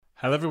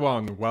Hello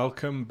everyone,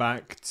 welcome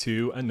back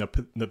to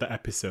another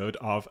episode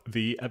of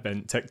the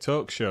Event Tech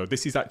Talk Show.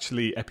 This is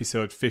actually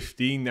episode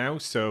 15 now,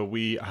 so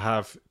we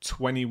have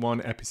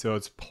 21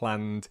 episodes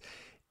planned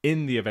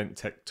in the Event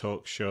Tech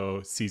Talk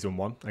Show season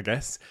 1, I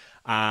guess.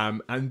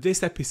 And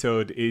this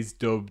episode is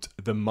dubbed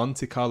the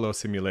Monte Carlo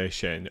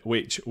simulation,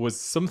 which was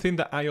something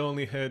that I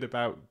only heard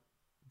about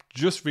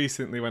just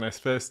recently when I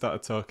first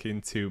started talking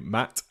to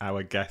Matt,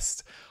 our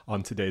guest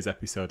on today's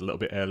episode a little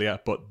bit earlier,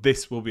 but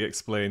this will be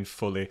explained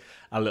fully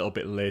a little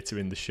bit later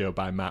in the show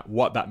by Matt,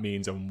 what that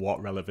means and what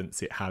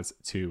relevance it has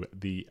to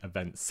the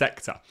event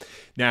sector.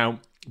 Now,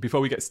 before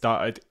we get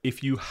started,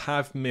 if you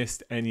have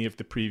missed any of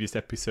the previous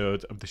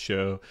episodes of the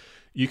show,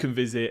 you can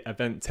visit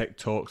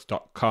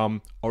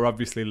eventtechtalks.com or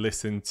obviously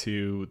listen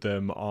to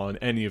them on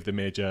any of the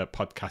major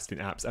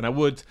podcasting apps. And I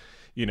would,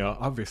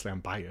 obviously I'm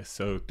biased,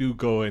 so do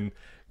go and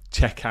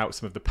check out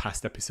some of the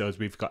past episodes.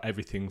 We've got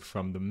everything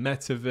from the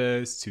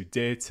metaverse to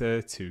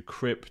data to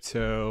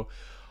crypto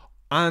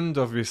and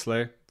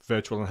obviously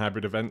virtual and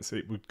hybrid events.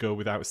 It would go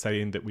without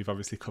saying that we've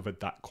obviously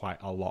covered that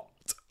quite a lot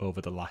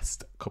over the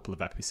last couple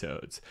of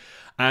episodes.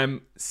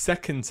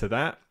 Second to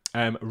that,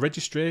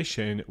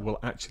 registration will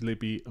actually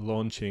be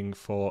launching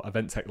for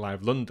Event Tech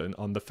Live London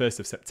on the 1st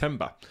of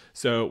September.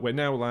 So we're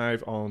now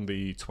live on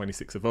the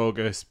 26th of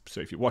August.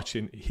 So if you're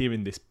watching,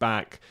 hearing this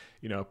back,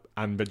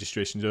 and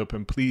registration's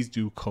open, please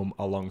do come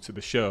along to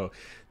the show.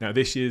 Now,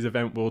 this year's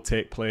event will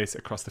take place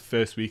across the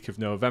first week of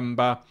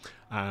November,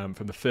 from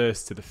the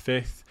 1st to the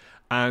 5th,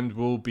 and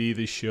will be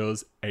the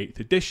show's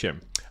 8th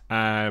edition.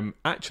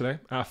 Actually,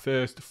 our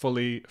first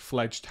fully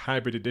fledged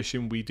hybrid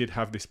edition, we did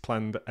have this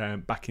planned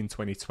back in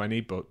 2020,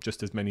 but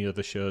just as many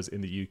other shows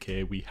in the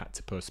UK, we had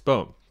to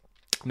postpone.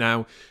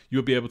 Now,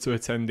 you'll be able to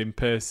attend in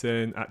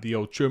person at the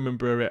Old Truman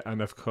Brewery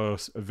and, of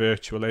course,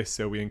 virtually.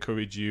 So we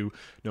encourage you,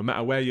 no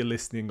matter where you're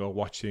listening or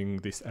watching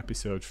this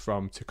episode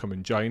from, to come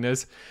and join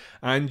us.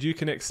 And you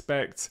can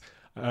expect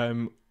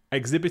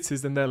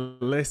exhibitors and their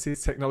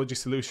latest technology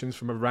solutions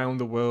from around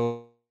the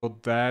world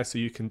there, so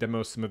you can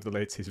demo some of the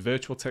latest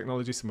virtual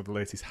technology, some of the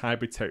latest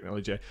hybrid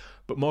technology,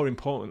 but more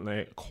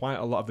importantly, quite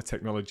a lot of the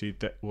technology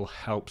that will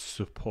help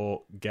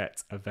support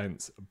get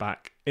events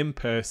back in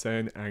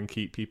person and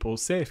keep people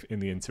safe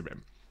in the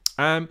interim.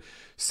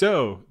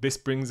 So this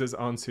brings us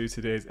on to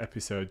today's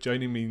episode.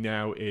 Joining me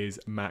now is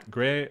Matt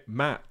Gray.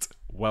 Matt,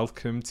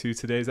 welcome to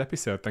today's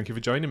episode. Thank you for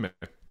joining me.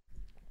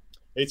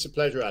 It's a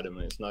pleasure, Adam,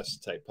 and it's nice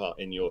to take part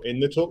in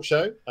the talk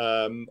show.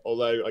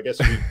 Although I guess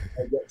we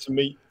get to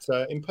meet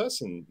in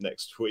person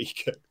next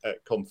week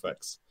at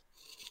Confex.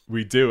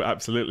 We do,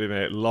 absolutely,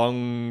 mate.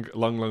 Long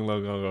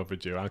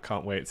overdue. I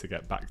can't wait to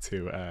get back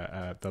to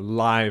the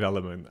live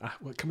element.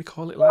 What can we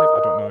call it? Live? I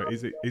don't know.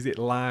 Is it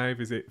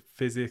live? Is it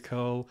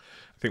physical?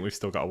 I think we've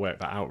still got to work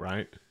that out,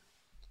 right?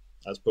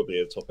 That's probably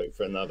a topic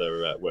for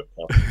another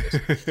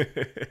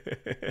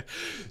webcast.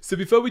 So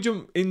before we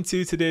jump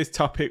into today's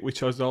topic,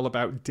 which was all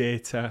about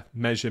data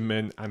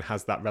measurement and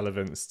has that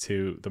relevance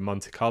to the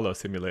Monte Carlo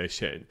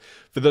simulation,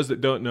 for those that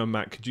don't know,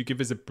 Matt, could you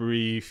give us a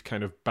brief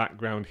kind of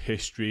background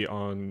history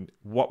on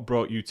what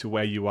brought you to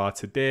where you are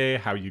today,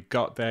 how you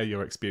got there,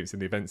 your experience in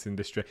the events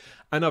industry,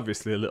 and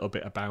obviously a little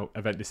bit about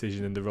Event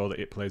Decision and the role that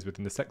it plays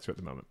within the sector at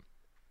the moment?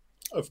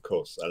 Of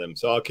course, Adam.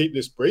 So I'll keep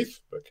this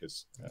brief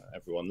because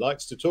everyone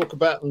likes to talk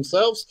about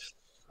themselves.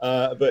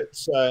 But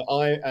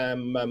I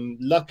am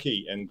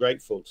lucky and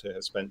grateful to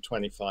have spent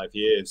 25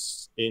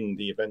 years in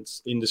the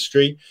events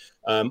industry,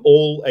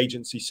 all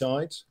agency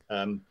side.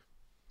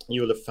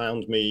 You will have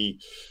found me,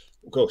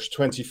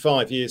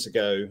 25 years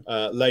ago,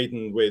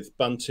 laden with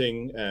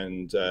bunting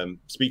and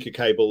speaker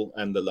cable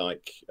and the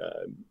like,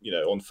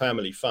 on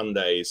family fun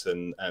days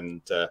and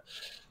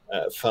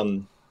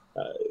fun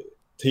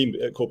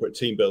corporate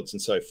team builds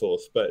and so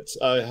forth. But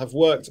I have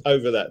worked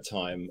over that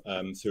time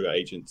through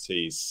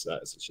agencies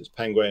such as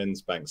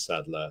Penguins, Bank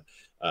Sadler,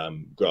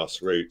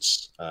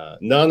 Grassroots,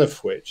 none of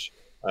which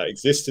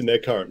exist in their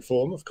current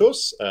form, of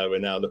course. We're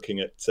now looking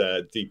at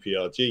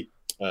DPRG,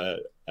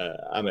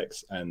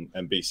 Amex and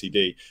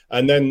BCD.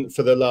 And then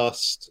for the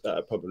last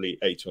probably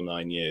 8 or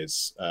 9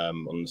 years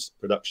on the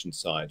production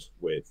side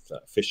with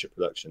Fisher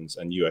Productions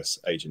and US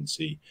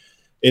agency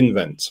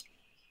Invent.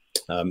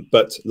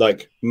 But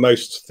like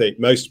most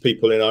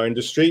people in our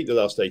industry, the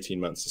last 18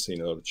 months has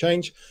seen a lot of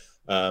change.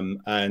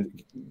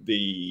 And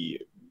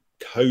the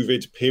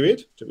COVID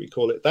period, do we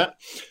call it that,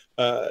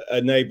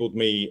 enabled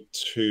me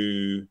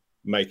to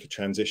make a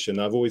transition.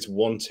 I've always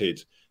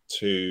wanted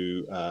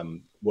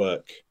to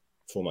work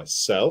for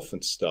myself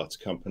and start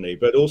a company,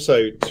 but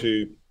also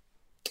to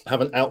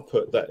have an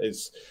output that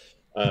is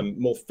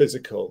more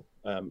physical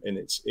in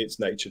its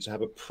nature, to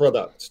have a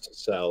product to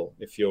sell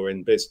if you're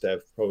in biz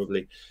dev,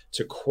 probably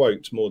to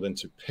quote more than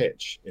to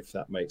pitch, if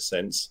that makes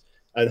sense.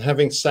 And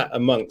having sat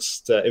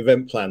amongst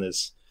event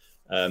planners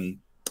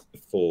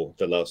for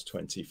the last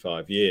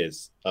 25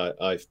 years,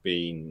 I've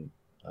been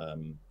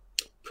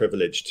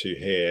privileged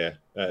to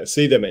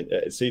see them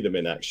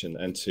in action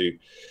and to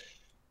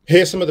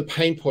hear some of the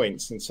pain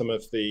points and some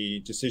of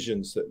the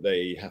decisions that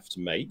they have to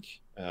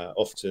make,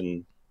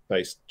 often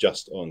based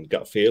just on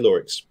gut feel or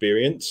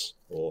experience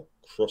or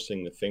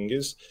crossing the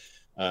fingers.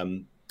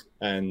 And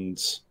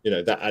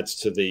that adds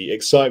to the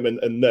excitement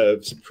and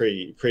nerves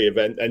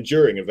pre-event and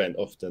during event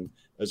often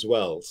as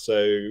well. So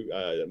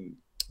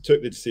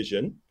took the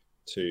decision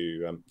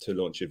to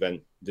launch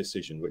Event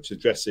Decision, which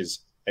addresses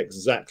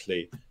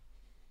exactly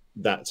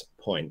that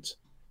point,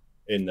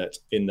 in that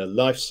in the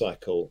life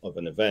cycle of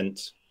an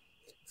event,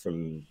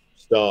 from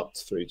start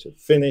through to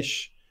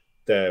finish,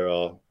 there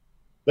are,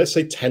 let's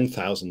say,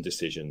 10,000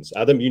 decisions.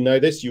 Adam, you know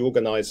this, you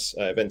organize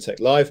Event Tech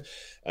Live,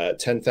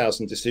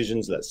 10,000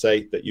 decisions, let's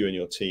say, that you and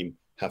your team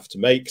have to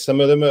make.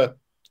 Some of them are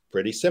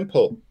pretty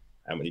simple.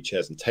 How many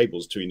chairs and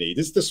tables do we need?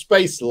 Is the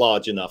space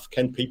large enough?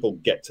 Can people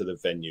get to the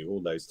venue?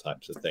 All those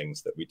types of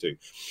things that we do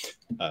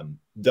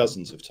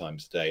dozens of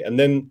times a day. And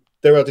then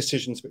there are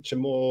decisions which are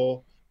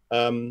more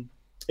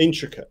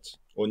intricate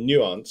or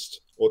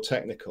nuanced or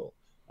technical.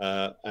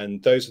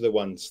 And those are the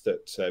ones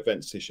that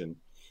Event Decision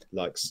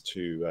likes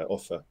to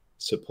offer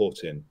support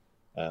in.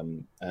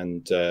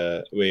 And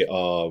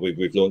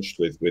we've launched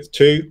with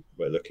 2.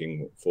 We're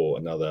looking for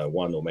another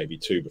 1 or maybe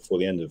 2 before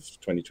the end of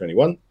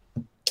 2021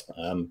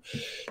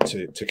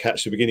 to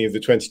catch the beginning of the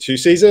 22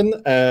 season.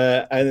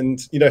 And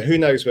who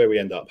knows where we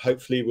end up.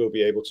 Hopefully we'll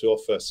be able to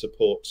offer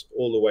support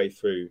all the way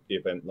through the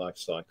event life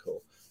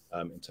cycle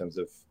in terms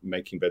of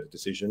making better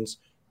decisions,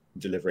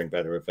 delivering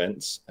better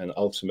events, and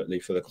ultimately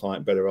for the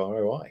client better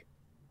ROI.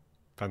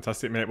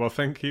 Fantastic, mate. Well,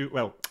 thank you.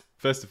 Well,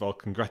 first of all,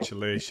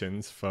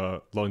 congratulations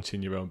for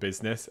launching your own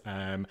business.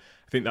 I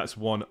think that's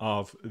one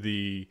of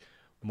the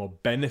more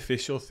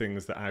beneficial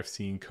things that I've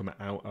seen come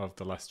out of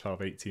the last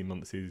 12, 18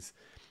 months is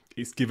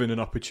it's given an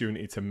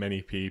opportunity to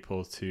many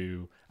people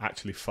to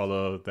actually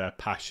follow their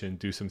passion,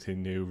 do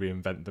something new,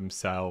 reinvent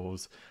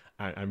themselves,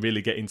 and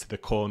really get into the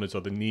corners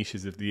or the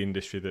niches of the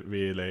industry that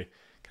really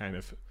kind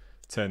of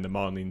turn them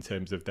on in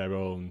terms of their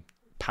own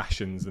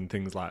passions and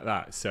things like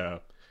that.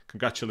 So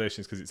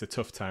congratulations, because it's a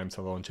tough time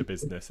to launch a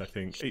business. I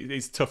think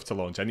it's tough to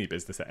launch any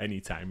business at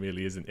any time,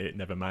 really, isn't it?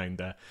 Never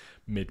mind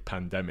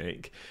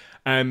mid-pandemic.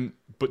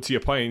 But to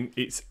your point,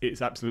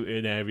 it's absolutely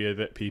an area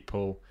that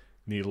people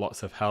need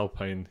lots of help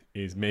in,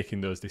 is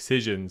making those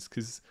decisions,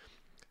 because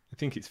I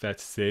think it's fair to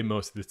say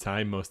most of the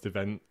time most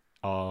events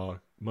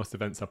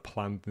are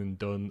planned and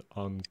done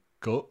on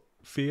gut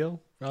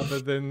feel rather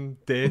than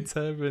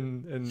data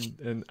and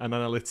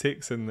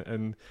analytics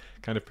and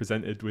kind of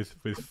presented with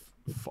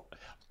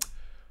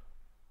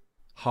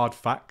hard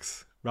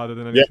facts rather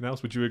than anything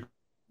else. Would you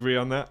agree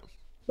on that?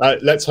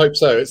 Let's hope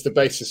so. It's the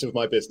basis of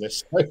my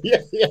business.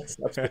 Yes,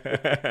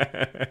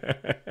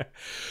 absolutely.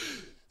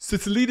 So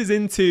to lead us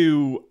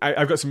into,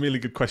 I've got some really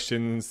good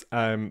questions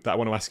that I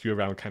want to ask you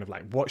around kind of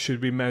like, what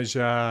should we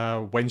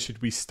measure? When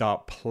should we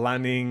start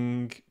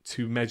planning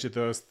to measure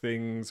those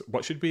things?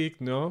 What should we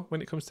ignore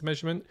when it comes to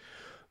measurement?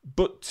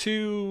 But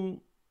to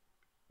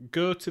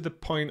go to the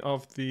point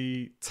of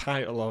the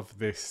title of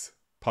this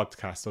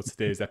podcast or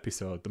today's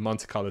episode, the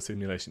Monte Carlo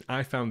simulation,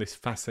 I found this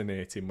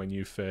fascinating when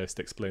you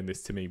first explained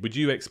this to me. Would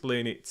you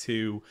explain it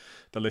to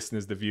the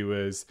listeners, the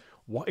viewers?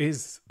 What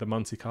is the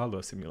Monte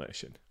Carlo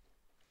simulation?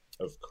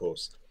 Of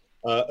course.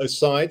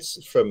 Aside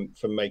from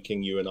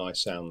making you and I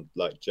sound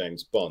like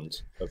James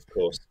Bond, of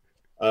course,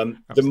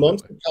 the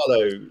Monte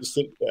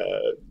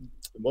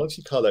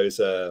Carlo is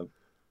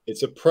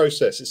a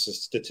process. It's a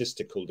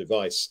statistical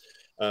device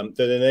that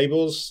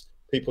enables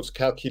people to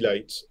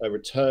calculate a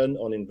return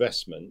on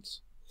investment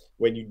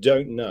when you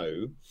don't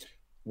know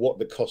what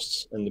the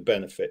costs and the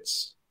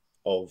benefits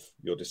of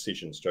your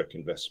decision stroke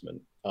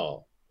investment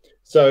are.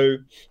 So,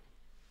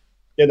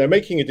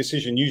 making a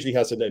decision usually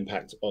has an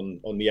impact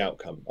on the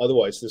outcome.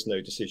 Otherwise, there's no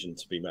decision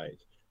to be made.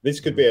 This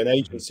could be an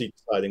agency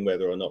deciding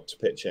whether or not to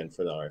pitch in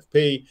for an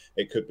RFP.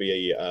 It could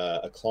be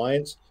a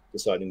client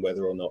deciding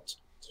whether or not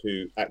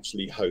to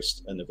actually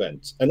host an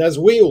event. And as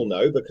we all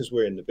know, because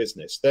we're in the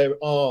business, there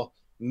are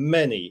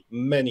many,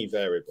 many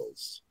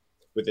variables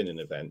within an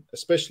event,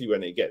 especially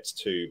when it gets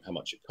to how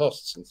much it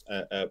costs and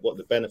what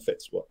the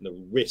benefits, what the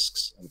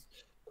risks and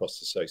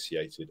costs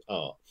associated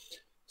are.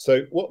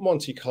 So what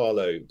Monte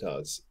Carlo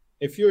does,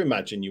 if you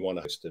imagine you want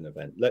to host an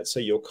event, let's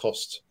say your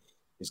cost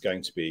is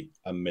going to be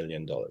 $1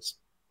 million.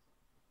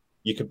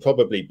 You could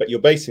probably, but you're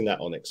basing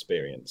that on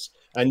experience,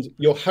 and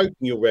you're hoping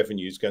your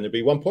revenue is going to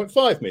be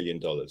 $1.5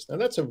 million. Now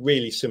that's a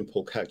really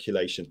simple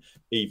calculation,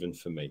 even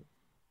for me.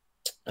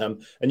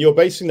 And you're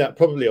basing that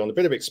probably on a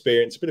bit of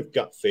experience, a bit of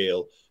gut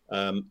feel,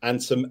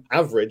 and some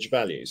average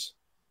values.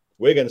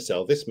 We're going to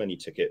sell this many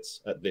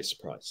tickets at this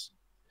price,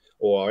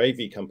 or our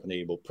AV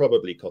company will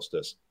probably cost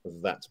us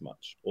that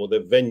much, or the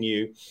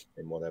venue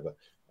in whatever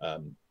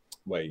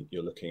way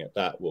you're looking at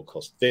that will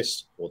cost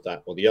this or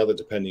that or the other,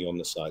 depending on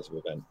the size of the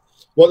event.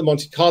 What the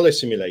Monte Carlo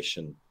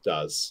simulation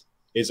does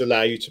is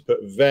allow you to put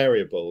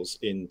variables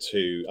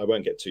into, I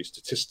won't get too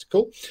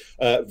statistical,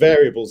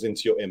 variables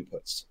into your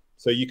inputs.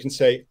 So you can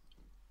say,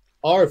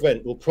 our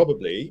event will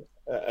probably,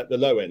 at the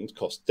low end,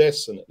 cost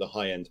this, and at the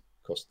high end,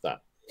 cost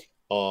that.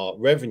 Our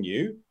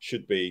revenue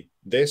should be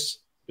this,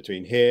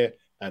 between here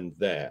and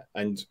there.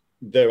 And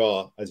there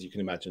are, as you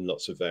can imagine,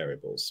 lots of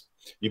variables.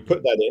 You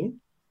put that in,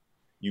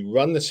 you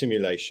run the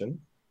simulation,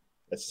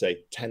 let's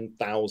say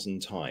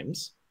 10,000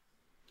 times,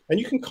 and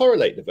you can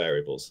correlate the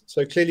variables.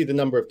 So clearly the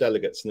number of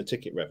delegates and the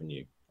ticket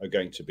revenue are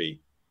going to be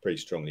pretty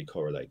strongly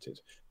correlated.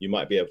 You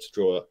might be able to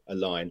draw a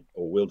line,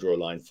 or we'll draw a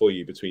line for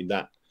you between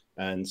that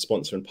and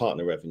sponsor and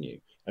partner revenue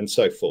and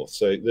so forth.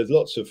 So there's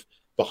lots of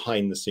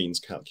behind the scenes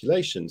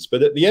calculations,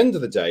 but at the end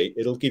of the day,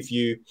 it'll give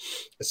you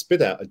a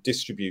spit out, a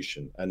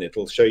distribution, and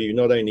it'll show you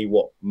not only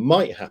what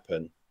might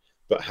happen,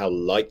 but how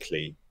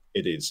likely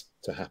it is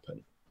to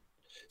happen.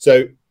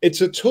 So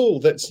it's a tool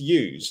that's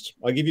used.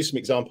 I'll give you some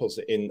examples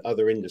in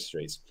other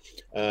industries.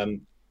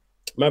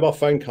 Mobile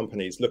phone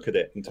companies look at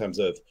it in terms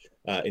of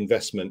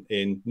investment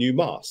in new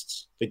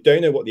masts. They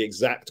don't know what the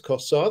exact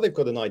costs are. They've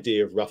got an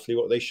idea of roughly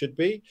what they should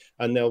be,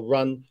 and they'll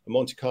run a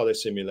Monte Carlo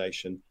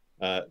simulation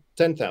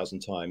 10,000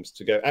 times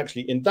to go,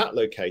 actually, in that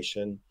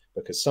location,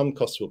 because some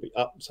costs will be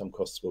up, some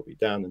costs will be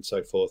down, and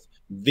so forth.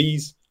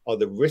 These are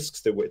the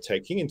risks that we're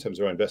taking in terms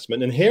of our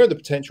investment, and here are the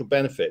potential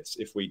benefits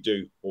if we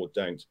do or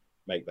don't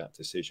make that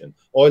decision.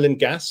 Oil and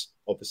gas,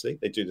 obviously,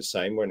 they do the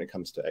same when it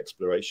comes to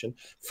exploration.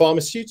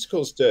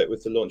 Pharmaceuticals do it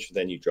with the launch of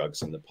their new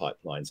drugs in the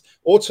pipelines.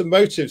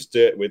 Automotives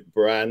do it with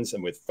brands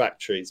and with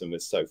factories and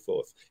with so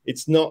forth.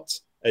 It's not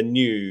a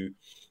new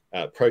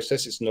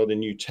process. It's not a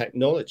new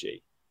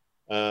technology.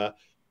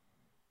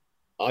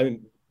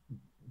 I'm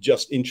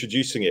just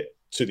introducing it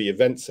to the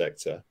event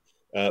sector,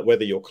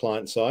 whether you're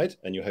client side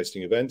and you're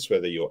hosting events,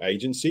 whether you're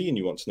agency and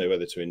you want to know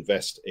whether to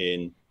invest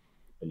in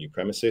a new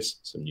premises,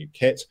 some new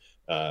kit,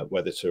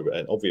 whether to,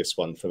 an obvious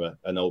one from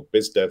an old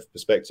biz dev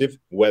perspective,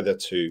 whether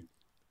to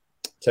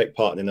take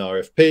part in an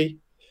RFP.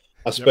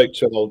 I spoke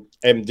to an old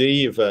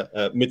MD of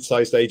a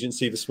mid-sized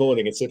agency this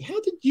morning and said,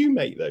 how did you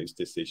make those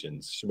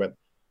decisions? She went,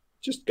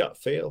 just gut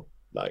feel,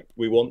 like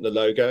we want the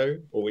logo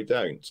or we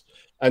don't.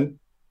 And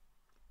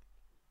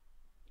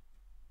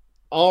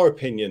our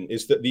opinion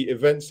is that the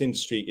events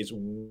industry is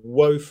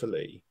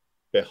woefully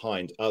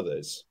behind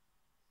others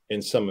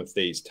in some of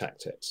these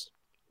tactics,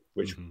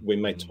 which we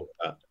may talk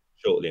about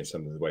shortly in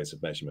some of the ways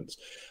of measurements.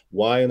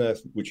 Why on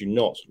earth would you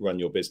not run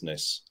your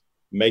business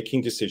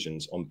making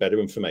decisions on better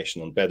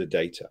information, on better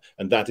data?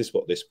 And that is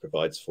what this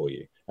provides for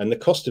you. And the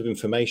cost of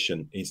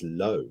information is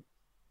low.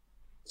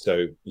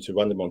 So to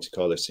run the Monte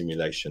Carlo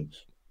simulation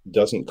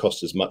doesn't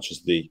cost as much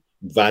as the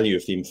value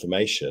of the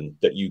information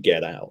that you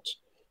get out.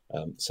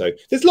 So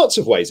there's lots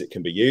of ways it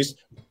can be used.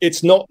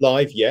 It's not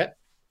live yet.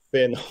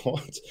 Fear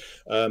not.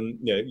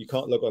 You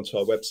can't log onto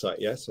our website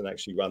yet and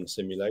actually run the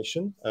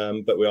simulation,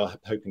 but we are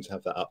hoping to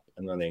have that up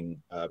and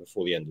running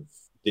before the end of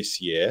this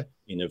year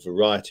in a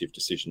variety of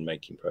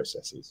decision-making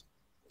processes.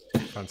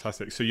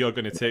 Fantastic. So you're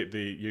going to take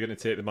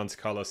the Monte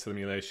Carlo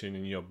simulation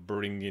and you're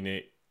bringing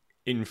it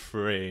in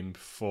frame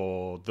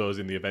for those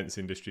in the events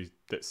industry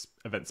that's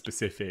event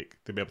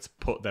specific to be able to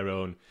put their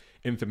own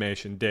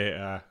information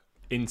data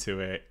into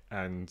it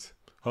and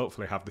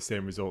hopefully have the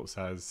same results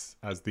as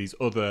these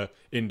other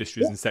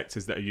industries and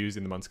sectors that are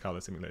using the Monte Carlo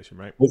simulation,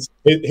 right?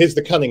 Here's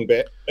the cunning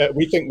bit.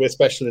 We think we're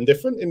special and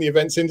different in the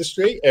events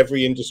industry.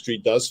 Every industry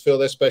does feel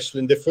they're special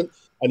and different.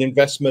 An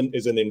investment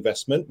is an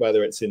investment,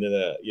 whether it's in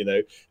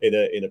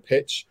a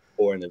pitch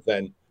or an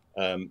event.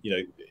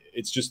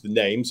 It's just the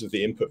names of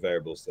the input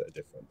variables that are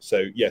different.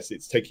 So yes,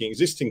 it's taking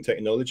existing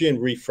technology and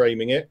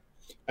reframing it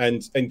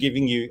and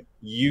giving you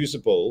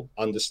usable,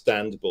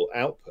 understandable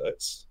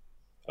outputs,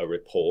 a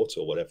report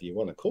or whatever you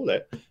want to call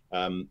it,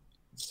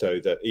 so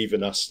that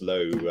even us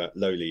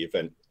lowly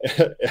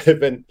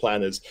event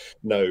planners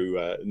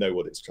know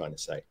what it's trying to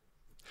say.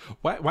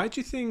 Why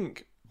do you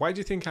think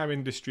our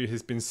industry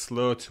has been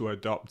slow to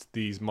adopt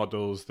these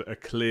models that are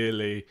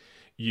clearly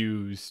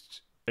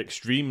used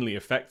extremely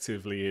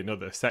effectively in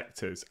other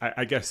sectors?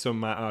 I guess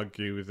some might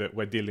argue that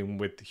we're dealing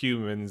with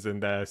humans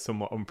and they're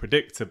somewhat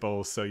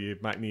unpredictable, so you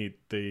might need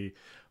the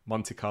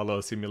Monte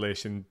Carlo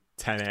simulation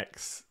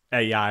 10x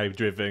AI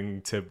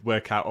driven to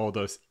work out all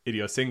those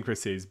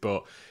idiosyncrasies.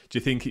 But do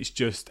you think it's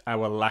just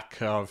our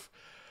lack of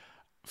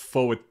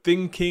forward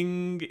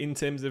thinking in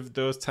terms of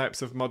those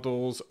types of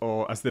models,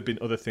 or has there been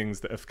other things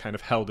that have kind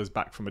of held us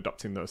back from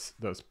adopting those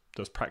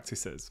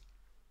practices?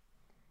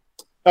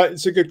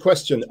 It's a good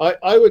question.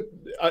 I would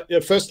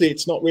firstly,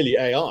 it's not really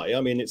AI. I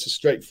mean, it's a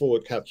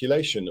straightforward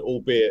calculation,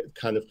 albeit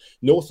kind of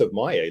north of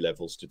my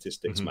A-level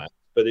statistics math,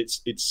 but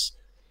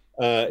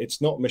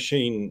it's not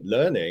machine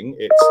learning.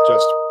 It's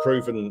just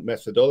proven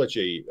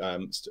methodology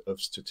of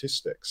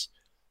statistics.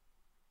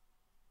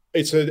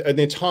 It's an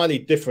entirely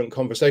different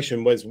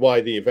conversation with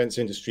why the events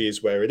industry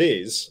is where it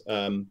is.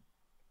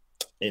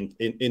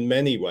 In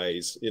many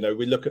ways,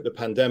 we look at the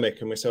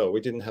pandemic and we say, oh, we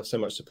didn't have so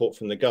much support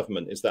from the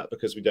government. Is that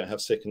because we don't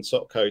have SIC and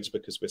SOC codes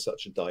because we're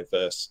such a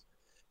diverse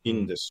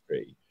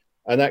industry?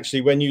 And actually,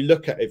 when you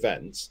look at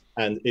events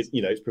and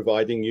it's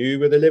providing you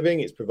with a living,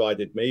 it's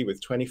provided me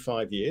with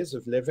 25 years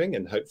of living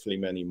and hopefully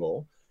many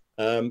more,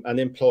 and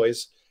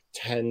employs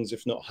tens,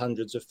 if not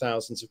hundreds of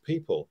thousands of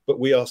people. But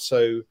we are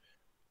so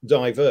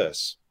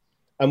diverse.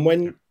 And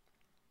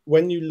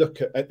when you look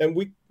at, and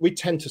we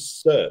tend to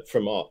serve,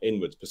 from our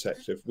inwards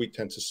perspective, we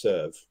tend to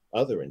serve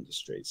other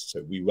industries.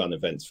 So we run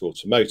events for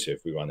automotive,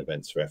 we run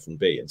events for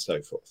F&B and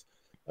so forth.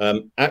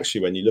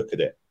 Actually, when you look at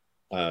it,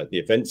 the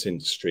events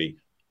industry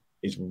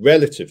is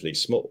relatively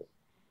small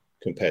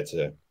compared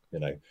to,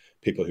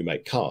 people who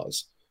make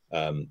cars,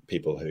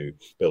 people who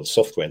build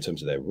software in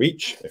terms of their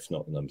reach, if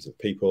not the numbers of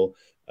people,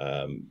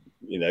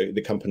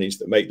 the companies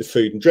that make the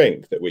food and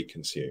drink that we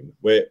consume.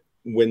 We're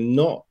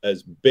not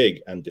as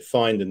big and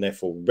defined and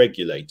therefore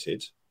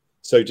regulated.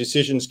 So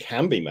decisions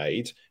can be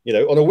made,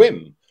 on a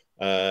whim.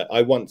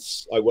 I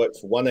worked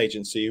for one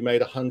agency who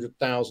made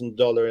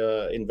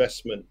 $100,000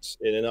 investment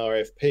in an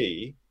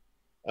RFP,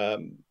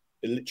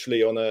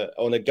 literally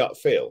on a gut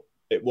feel.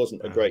 It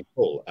wasn't a great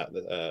call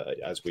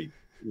as we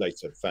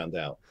later found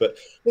out, but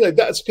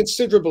that's a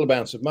considerable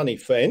amount of money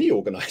for any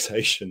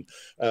organization,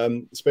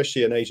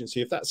 especially an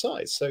agency of that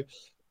size. So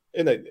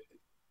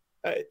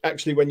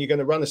actually, when you're going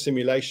to run a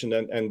simulation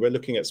and we're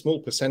looking at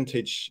small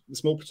percentages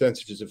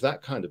of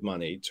that kind of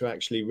money, to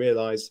actually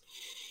realize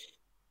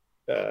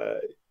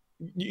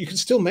you can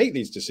still make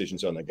these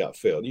decisions on a gut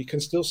feel. You can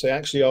still say,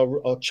 actually,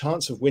 our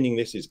chance of winning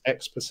this is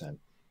X percent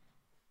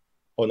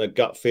on a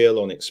gut feel,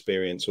 on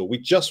experience, or we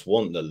just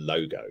want the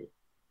logo.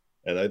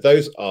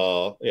 Those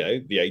are,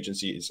 the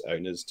agency's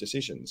owners'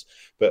 decisions.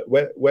 But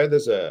where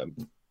there's a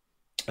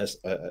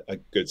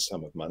good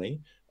sum of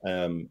money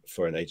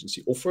for an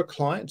agency or for a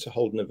client to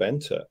hold an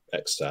event at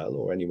Excel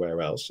or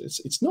anywhere else,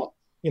 it's not,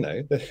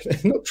 they're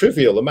not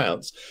trivial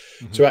amounts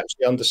to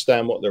actually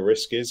understand what the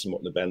risk is and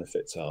what the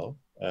benefits are.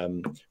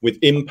 With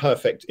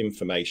imperfect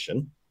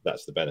information,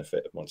 that's the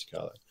benefit of Monte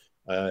Carlo,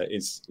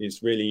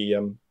 is really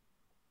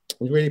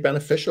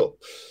beneficial.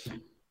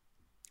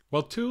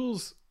 Well,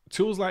 tools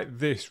like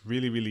this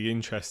really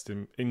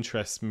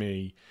interest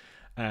me.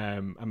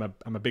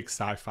 I'm a big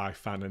sci-fi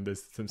fan, and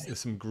there's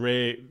some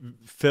great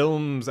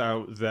films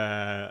out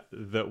there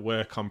that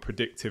work on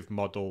predictive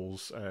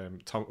models.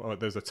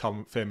 There's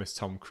a famous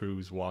Tom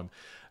Cruise one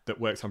that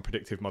works on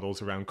predictive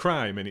models around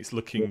crime, and it's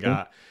looking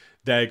at,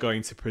 they're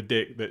going to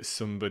predict that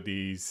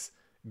somebody's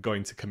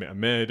going to commit a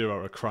murder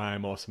or a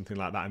crime or something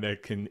like that, and they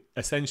can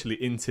essentially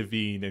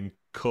intervene and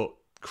cut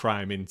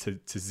crime into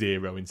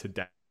zero, into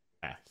death.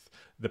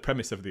 The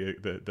premise of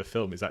the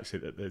film is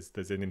actually that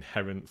there's an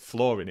inherent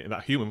flaw in it,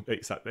 and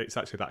it's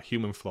actually that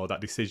human flaw, that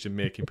decision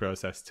making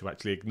process, to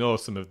actually ignore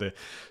some of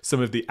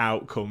the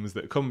outcomes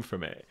that come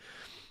from it.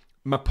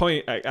 My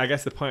point, I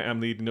guess the point I'm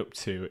leading up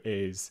to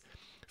is,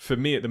 for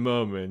me at the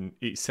moment,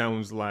 it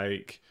sounds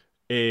like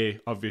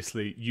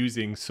obviously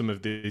using some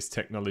of this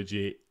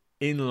technology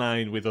in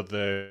line with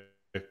other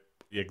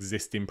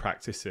existing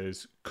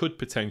practices could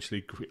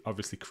potentially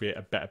obviously create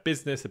a better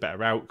business, a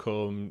better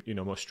outcome,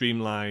 more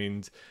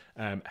streamlined,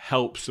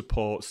 help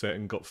support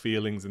certain gut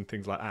feelings and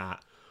things like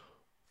that.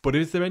 But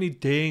is there any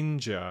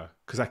danger?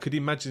 Because I could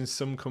imagine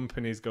some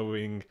companies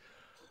going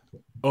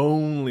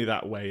only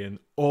that way, and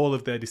all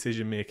of their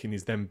decision making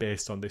is then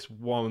based on this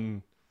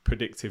one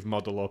predictive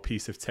model or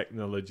piece of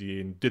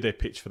technology. And do they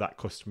pitch for that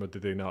customer? Do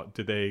they not?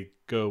 Do they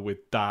go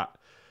with that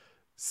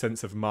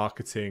sense of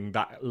marketing,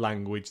 that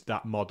language,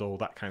 that model,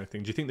 that kind of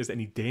thing? Do you think there's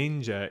any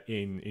danger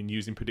in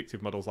using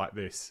predictive models like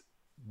this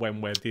when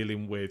we're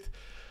dealing with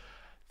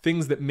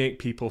things that make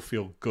people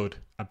feel good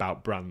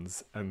about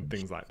brands and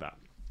things like that?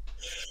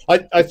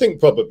 I think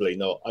probably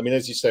not. I mean,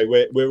 as you say,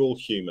 we're all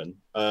human.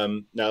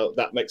 Now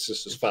that makes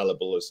us as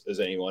fallible as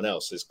anyone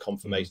else. There's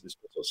confirmation, there's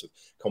sorts of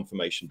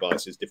confirmation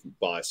biases, different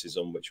biases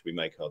on which we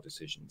make our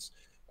decisions.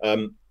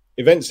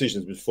 Event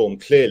decisions were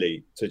formed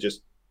clearly to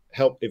just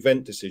help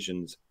event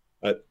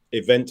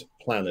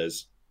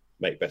planners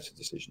make better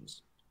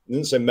decisions. It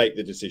doesn't say make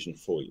the decision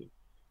for you.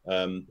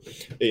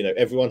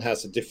 Everyone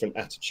has a different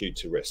attitude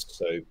to risk.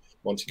 So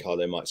Monte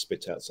Carlo might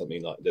spit out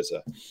something like there's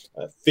a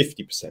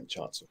 50%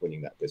 chance of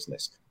winning that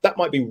business. That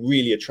might be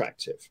really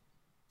attractive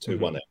to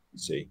one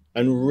agency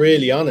and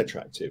really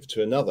unattractive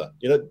to another.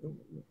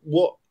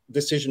 What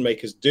decision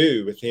makers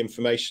do with the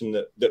information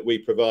that we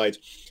provide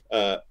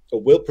or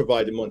will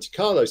provide in Monte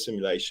Carlo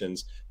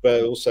simulations,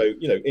 but also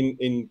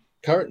in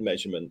current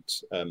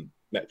measurement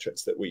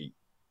metrics that we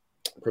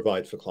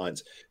provide for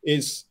clients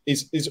is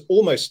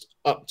almost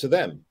up to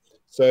them.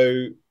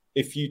 So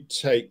if you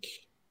take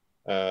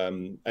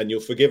and you'll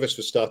forgive us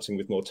for starting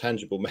with more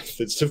tangible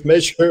methods of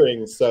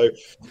measuring. So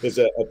there's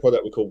a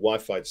product we call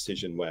Wi-Fi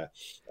Decision, where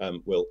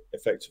we'll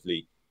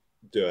effectively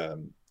do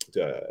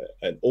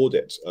an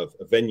audit of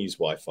a venue's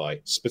Wi-Fi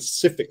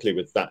specifically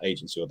with that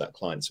agency or that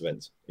client's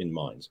event in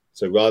mind.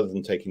 So rather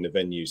than taking the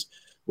venue's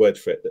word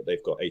for it that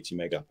they've got 80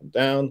 meg up and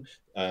down,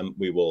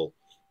 we will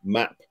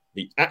map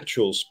the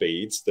actual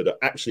speeds that are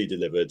actually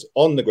delivered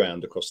on the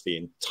ground across the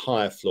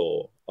entire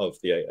floor of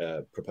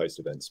the proposed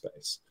event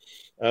space.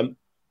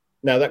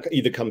 Now that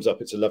either comes up,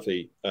 it's a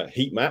lovely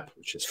heat map,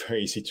 which is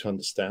very easy to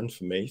understand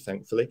for me,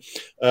 thankfully.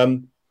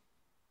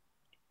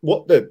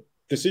 What the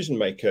decision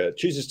maker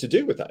chooses to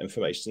do with that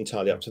information is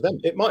entirely up to them.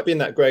 It might be in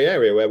that grey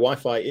area where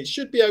Wi-Fi, it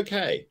should be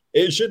okay.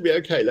 It should be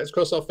okay. Let's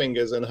cross our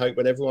fingers and hope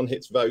when everyone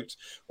hits vote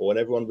or when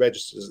everyone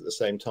registers at the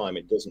same time,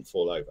 it doesn't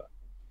fall over,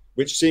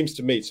 which seems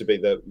to me to be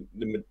the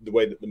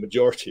way that the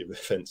majority of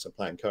events are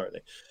planned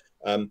currently.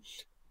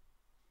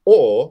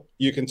 Or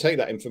you can take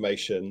that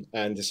information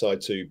and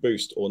decide to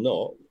boost or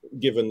not,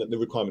 given the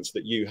requirements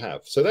that you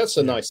have. So that's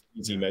a nice,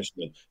 easy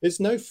measurement. There's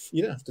no,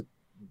 you don't have to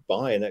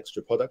buy an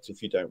extra product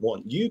if you don't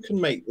want. You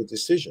can make the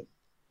decision.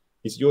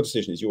 It's your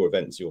decision, it's your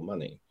event, it's your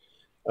money.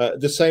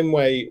 The same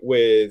way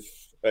with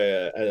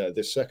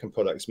the second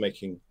product is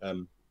making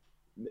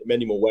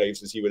many more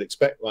waves, as you would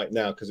expect right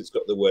now, because it's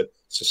got the word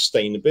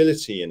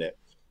sustainability in it.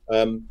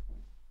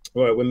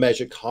 Where we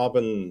measure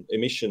carbon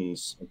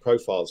emissions and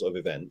profiles of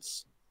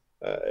events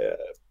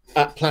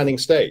at planning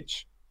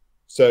stage.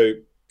 So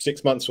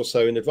 6 months or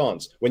so in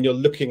advance, when you're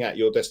looking at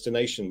your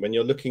destination, when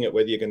you're looking at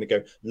whether you're going to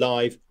go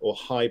live or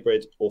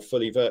hybrid or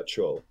fully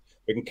virtual,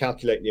 we can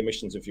calculate the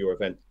emissions of your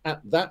event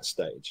at that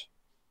stage,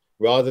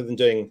 rather than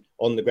doing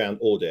on the ground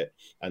audit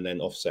and then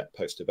offset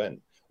post event.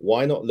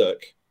 Why not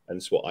look, and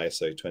this is what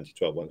ISO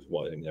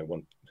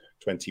 2121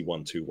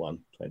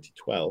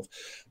 2012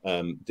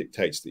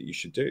 dictates that you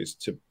should do, is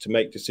to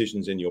make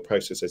decisions in your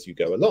process as you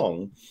go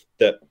along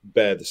that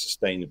bear the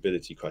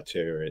sustainability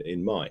criteria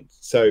in mind.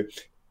 So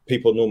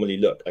people normally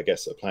look, I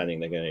guess, at planning,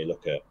 they're going to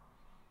look at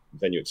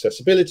venue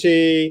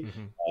accessibility,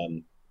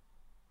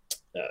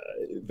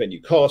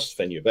 venue cost,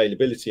 venue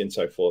availability, and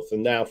so forth.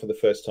 And now for the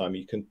first time,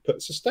 you can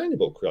put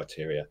sustainable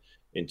criteria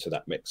into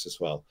that mix as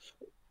well.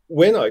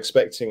 We're not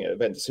expecting an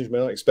event decision. We're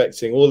not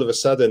expecting all of a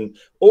sudden,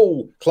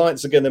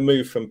 clients are going to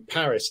move from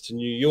Paris to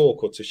New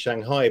York or to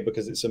Shanghai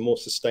because it's a more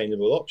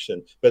sustainable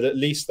option. But at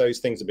least those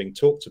things are being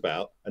talked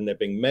about and they're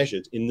being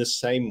measured in the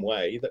same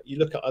way that you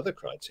look at other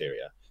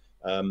criteria.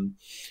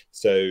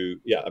 So,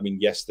 yeah, I mean,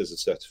 yes, there's a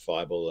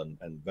certifiable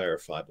and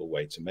verifiable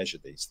way to measure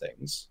these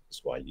things.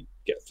 That's why you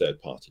get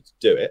third party to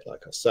do it,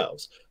 like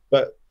ourselves.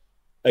 But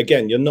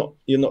again, you're not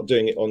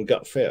doing it on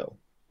gut feel.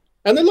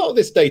 And a lot of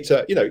this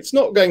data, it's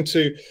not going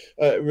to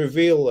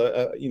reveal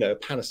a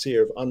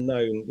panacea of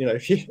unknown.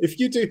 If you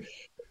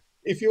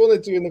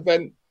want to do an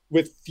event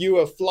with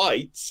fewer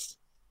flights,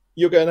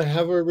 you're going to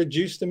have a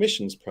reduced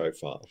emissions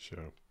profile.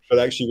 Sure. But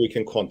actually, we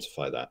can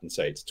quantify that and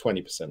say it's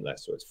 20%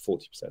 less, or it's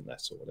 40%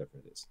 less, or whatever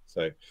it is.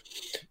 So,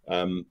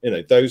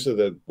 those are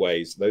the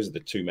ways. Those are the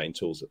two main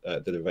tools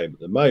that are available at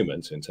the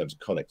moment in terms of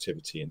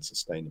connectivity and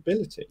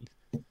sustainability.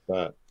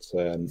 But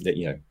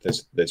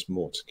there's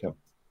more to come.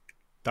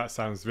 That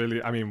sounds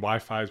really. I mean,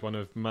 Wi-Fi is one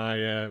of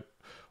my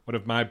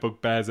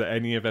bugbears at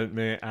any event,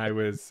 mate. I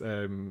was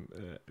at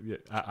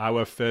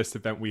our first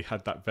event, we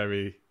had that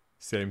very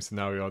same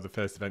scenario. The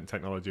first event,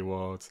 Technology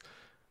Awards,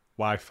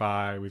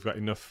 Wi-Fi. We've got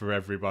enough for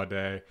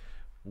everybody.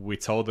 We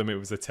told them it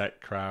was a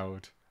tech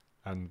crowd,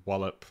 and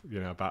wallop,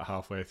 about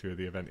halfway through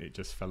the event, it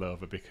just fell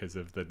over because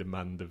of the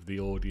demand of the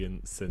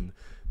audience and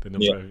the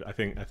number of. I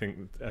think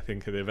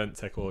the event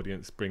tech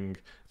audience I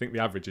think the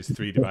average is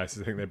 3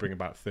 devices. I think they bring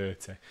about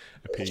 30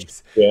 a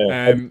piece.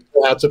 Yeah,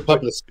 how to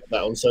publish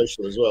that on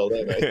social as well,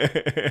 don't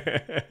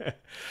they?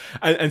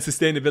 and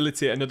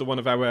sustainability, another one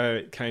of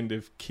our kind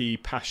of key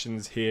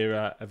passions here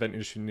at Event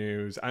Industry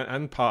News,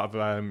 and part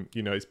of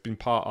it's been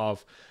part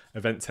of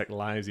Event Tech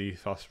Live's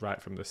ethos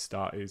right from the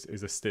start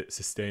is a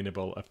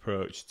sustainable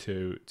approach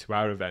to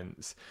our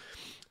events.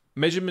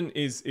 Measurement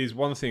is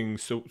one thing.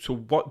 So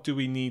what do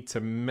we need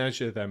to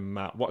measure then,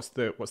 Matt? What's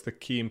the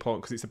key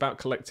important? Because it's about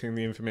collecting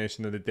the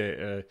information and the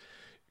data.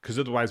 Because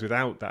otherwise,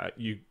 without that,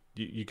 you're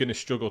going to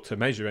struggle to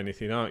measure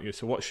anything, aren't you?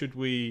 So where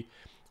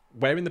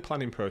in the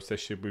planning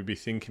process should we be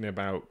thinking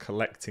about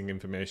collecting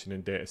information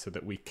and data so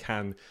that we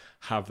can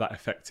have that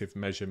effective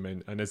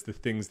measurement? And as the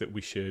things that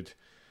we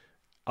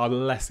are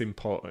less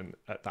important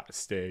at that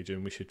stage,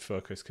 and we should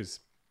focus, because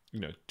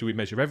do we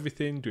measure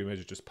everything? Do we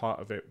measure just part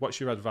of it? What's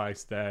your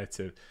advice there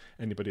to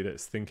anybody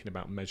that's thinking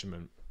about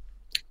measurement?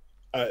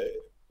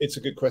 It's a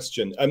good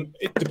question.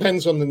 It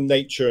depends on the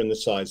nature and the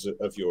size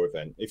of your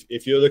event.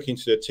 If you're looking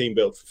to do a team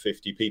build for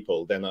 50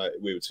 people, then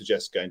we would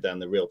suggest going down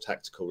the real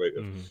tactical route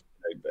of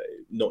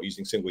not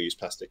using single-use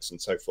plastics and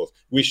so forth.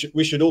 We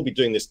should all be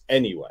doing this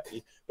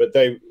anyway, but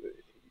the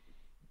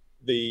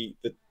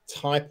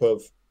type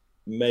of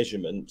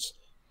measurement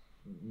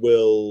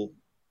will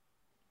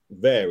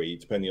vary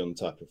depending on the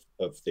type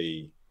of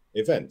the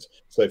event.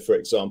 So, for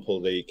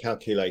example, the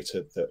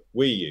calculator that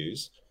we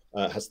use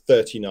has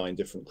 39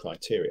 different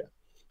criteria.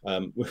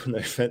 Down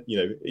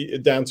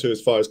to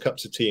as far as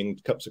cups of tea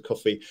and cups of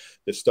coffee,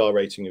 the star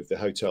rating of the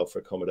hotel for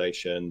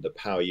accommodation, the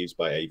power used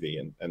by AV,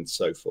 and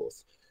so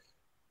forth.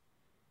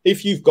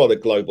 If you've got a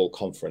global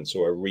conference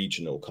or a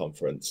regional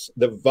conference,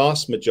 the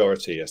vast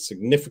majority, a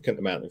significant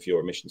amount of your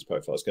emissions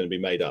profile is going to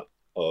be made up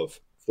of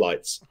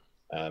flights,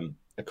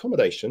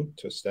 accommodation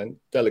to extent,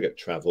 delegate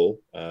travel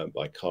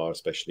by car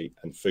especially,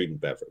 and food and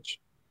beverage.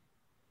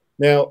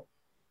 Now,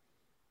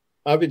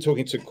 I've been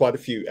talking to quite a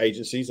few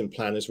agencies and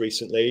planners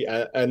recently,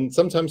 and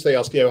sometimes they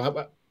ask,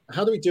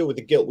 how do we deal with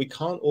the guilt? We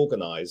can't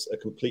organize a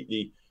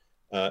completely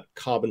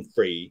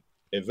carbon-free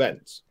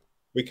event.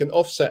 We can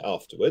offset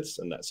afterwards,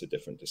 and that's a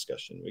different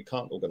discussion. We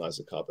can't organize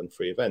a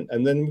carbon-free event.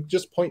 And then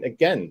just point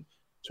again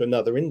to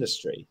another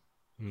industry.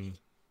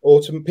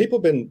 Or to people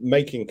have been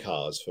making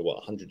cars for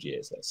 100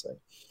 years, let's say.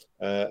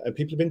 And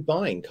people have been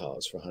buying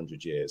cars for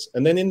 100 years.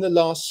 And then in the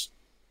last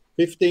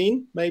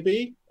 15,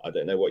 maybe. I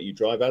don't know what you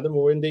drive, Adam,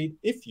 or indeed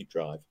if you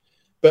drive.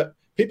 But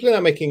people are now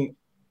making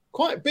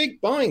quite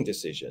big buying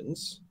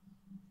decisions.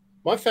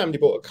 My family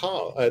bought a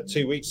car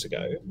 2 weeks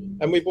ago,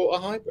 and we bought a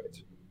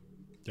hybrid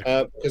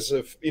because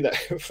of,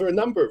 for a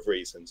number of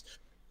reasons.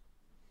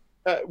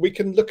 We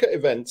can look at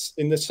events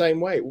in the same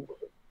way.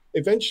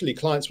 Eventually,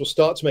 clients will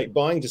start to make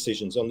buying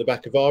decisions on the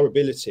back of our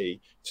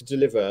ability to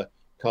deliver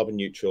carbon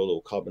neutral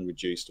or carbon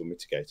reduced or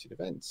mitigated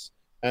events.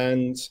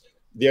 And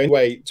the only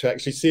way to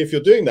actually see if you're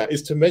doing that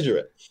is to measure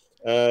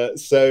it.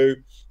 So,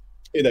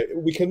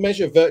 we can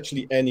measure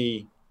virtually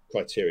any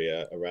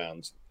criteria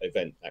around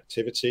event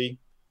activity.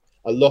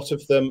 A lot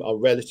of them are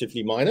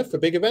relatively minor for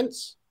big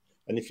events.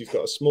 And if you've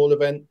got a small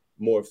event,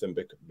 more of them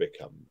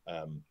become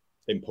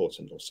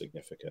important or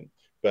significant.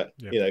 But,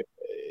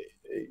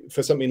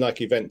 for something like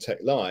Event Tech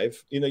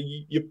Live,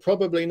 you're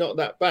probably not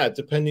that bad,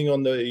 depending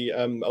on the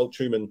old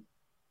Truman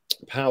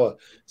power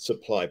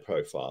supply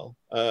profile.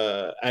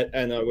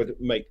 And I would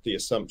make the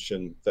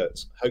assumption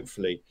that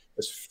hopefully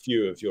as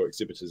few of your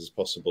exhibitors as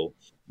possible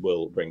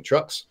will bring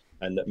trucks,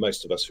 and that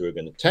most of us who are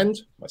going to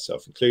attend,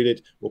 myself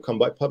included, will come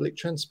by public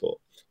transport.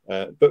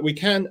 But we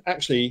can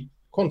actually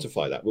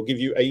quantify that. We'll give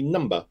you a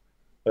number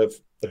of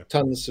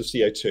tons of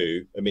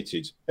CO2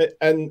 emitted.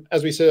 And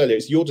as we said earlier,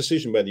 it's your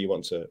decision whether you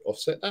want to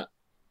offset that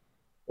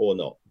or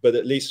not. But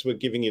at least we're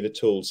giving you the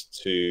tools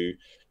to,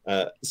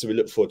 so we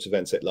look forward to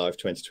Event Tech Live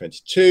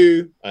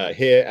 2022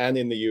 here and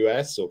in the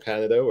US or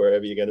Canada,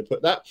 wherever you're going to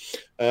put that,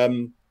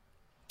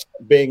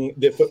 being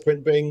the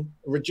footprint being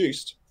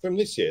reduced from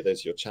this year.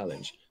 There's your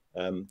challenge.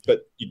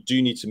 But you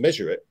do need to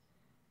measure it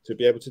to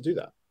be able to do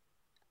that.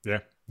 Yeah,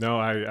 no,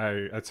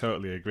 I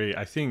totally agree.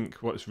 I think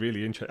what's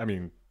really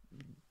interesting,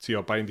 to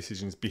your buying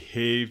decisions,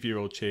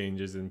 behavioural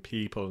changes in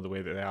people and the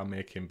way that they are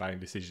making buying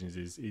decisions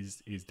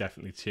is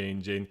definitely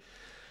changing.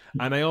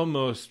 And I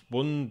almost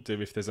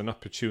wonder if there's an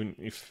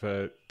opportunity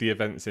for the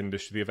events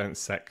industry, the events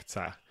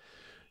sector,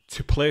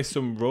 to play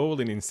some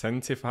role in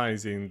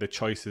incentivizing the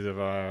choices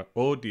of our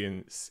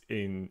audience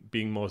in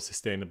being more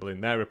sustainable in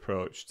their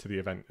approach to the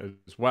event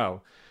as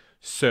well.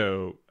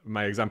 So an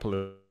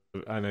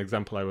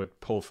example I would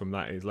pull from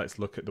that is, let's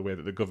look at the way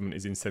that the government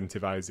is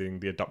incentivizing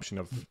the adoption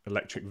of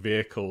electric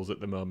vehicles at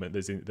the moment.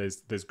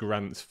 There's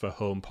grants for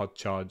home pod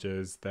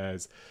chargers.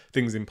 There's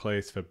things in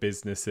place for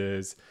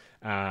businesses.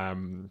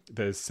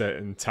 There's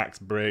certain tax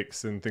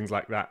breaks and things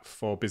like that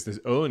for business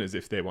owners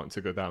if they want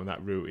to go down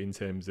that route in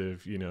terms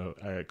of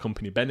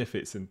company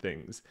benefits and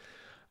things.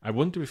 I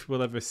wonder if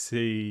we'll ever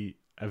see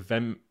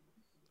event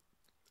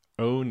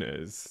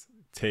owners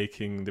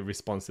taking the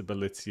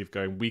responsibility of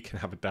going, we can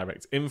have a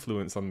direct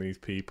influence on these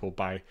people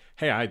by,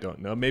 hey, I don't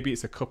know, maybe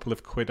it's a couple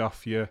of quid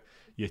off your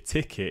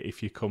ticket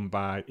if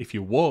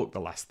you walk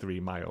the last 3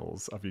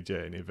 miles of your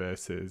journey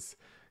versus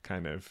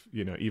kind of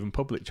even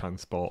public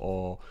transport,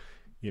 or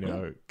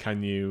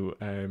can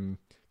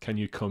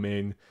you come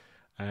in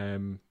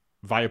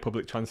via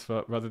public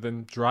transport rather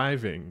than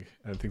driving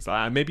and things like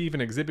that. And maybe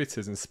even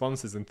exhibitors and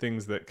sponsors and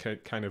things that can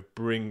kind of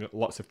bring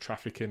lots of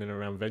traffic in and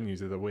around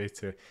venues as a way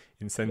to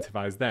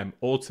incentivize them,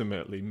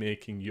 ultimately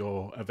making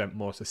your event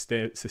more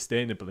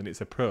sustainable in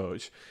its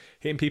approach,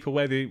 hitting people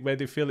where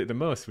they feel it the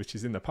most, which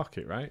is in their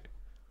pocket, right?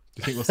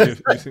 Do you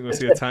think we'll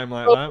see a time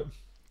like that?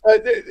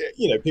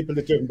 People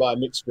are driven by a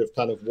mixture of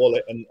kind of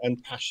wallet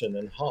and passion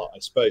and heart, I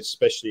suppose,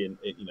 especially in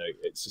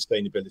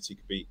sustainability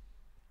could be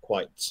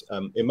quite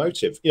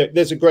emotive.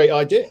 There's a great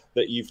idea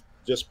that you've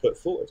just put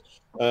forward.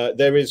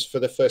 There is, for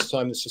the first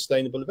time, the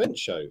Sustainable Event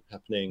Show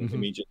happening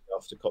immediately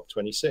after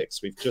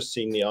COP26. We've just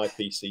seen the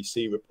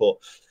IPCC report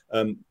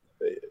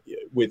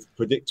with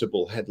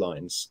predictable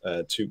headlines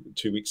 2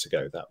 weeks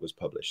ago that was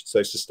published.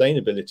 So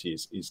sustainability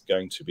is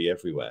going to be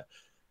everywhere.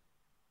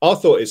 Our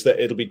thought is that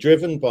it'll be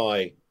driven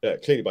by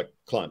clearly by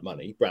client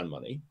money, brand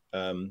money,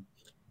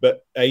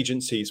 but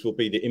agencies will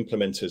be the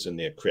implementers and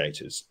the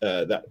creators.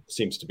 That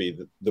seems to be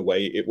the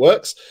way it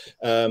works.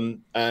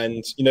 And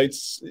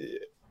it's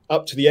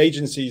up to the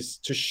agencies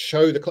to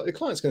show the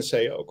client's going to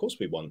say, oh, of course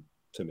we want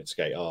to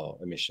mitigate our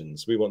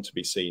emissions. We want to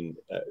be seen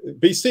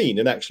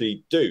and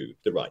actually do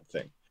the right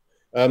thing.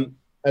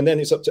 And then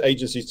it's up to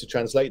agencies to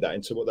translate that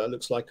into what that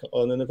looks like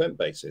on an event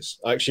basis.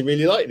 I actually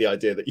really like the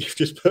idea that you've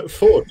just put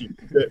forward. You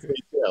can do it for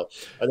ETL.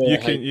 And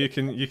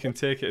you can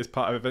take it as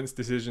part of events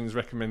decisions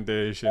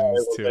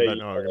recommendations to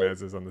event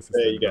organisers on the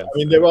system. There you go. I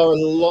mean, there are a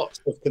lot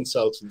of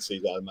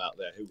consultancies that I'm out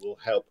there who will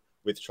help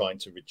with trying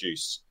to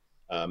reduce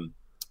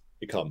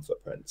the carbon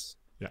footprints.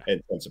 Yeah.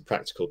 In terms of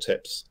practical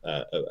tips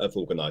of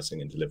organising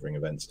and delivering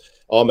events.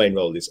 Our main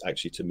role is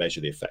actually to measure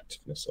the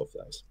effectiveness of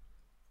those.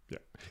 Yeah.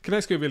 Can I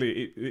ask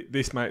you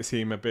this might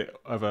seem a bit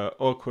of a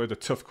awkward, a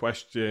tough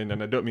question,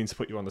 and I don't mean to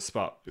put you on the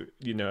spot.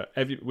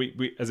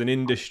 We as an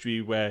industry,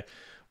 we're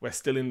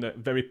still in the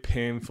very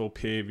painful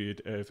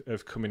period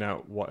of coming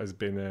out what has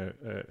been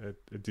a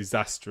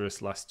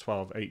disastrous last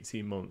 12,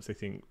 18 months, I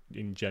think,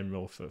 in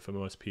general for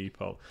most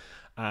people.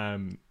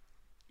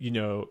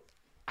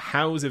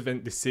 How's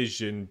event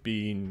decision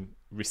being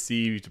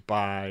received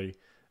by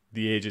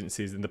the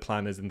agencies and the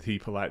planners and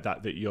people like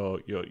that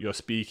you're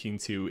speaking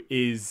to?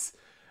 Is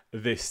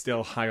this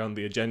still high on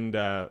the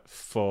agenda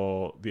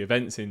for the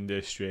events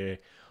industry,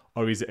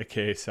 or is it a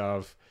case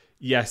of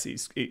yes,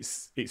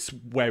 it's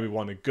where we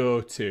want to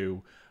go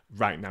to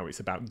right now? It's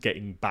about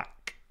getting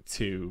back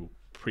to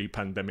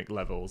pre-pandemic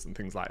levels and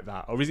things like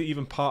that, or is it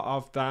even part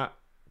of that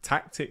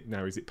tactic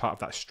now? Is it part of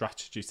that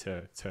strategy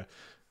to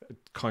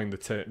coin the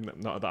term?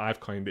 Not that I've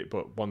coined it,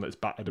 but one that's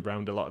battered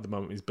around a lot at the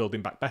moment is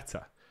building back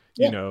better.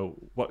 Yeah. You know,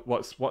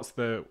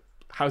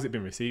 how's it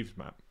been received,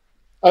 Matt?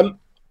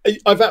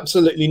 I've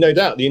absolutely no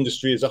doubt the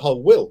industry as a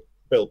whole will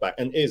build back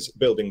and is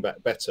building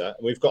back better.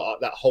 And we've got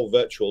that whole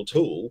virtual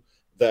tool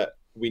that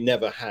we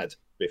never had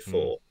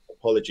before.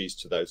 Apologies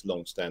to those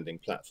long-standing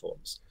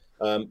platforms,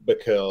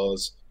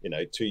 because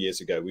 2 years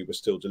ago we were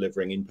still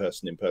delivering in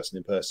person,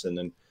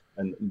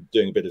 and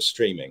doing a bit of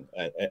streaming,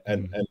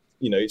 and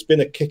it's been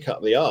a kick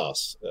up the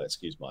arse.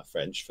 Excuse my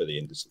French, for the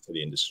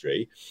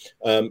industry.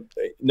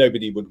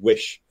 Nobody would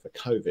wish for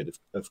COVID,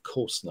 of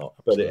course not,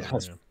 but it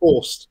has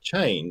forced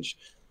change,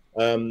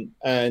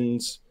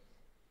 and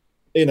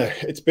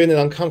it's been an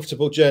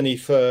uncomfortable journey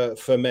for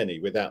many,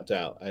 without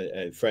doubt,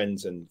 and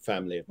friends and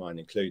family of mine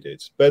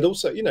included. But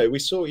also, we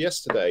saw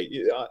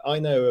yesterday. I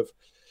know of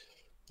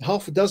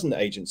half a dozen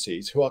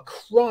agencies who are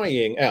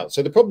crying out.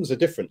 So the problems are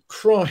different.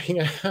 Crying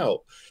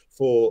out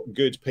for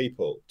good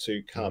people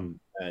to come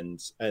and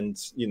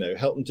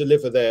help them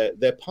deliver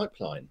their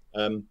pipeline.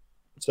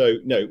 So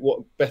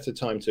what better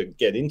time to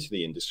get into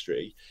the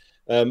industry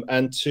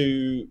and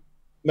to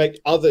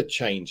make other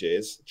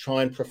changes,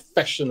 try and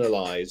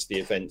professionalize the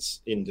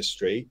events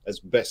industry as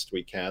best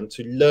we can,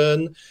 to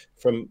learn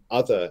from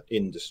other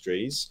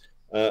industries,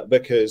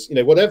 because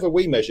whatever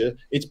we measure,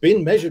 it's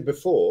been measured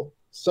before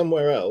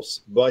somewhere else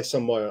by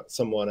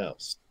someone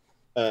else.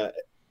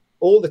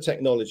 All the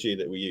technology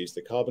that we use,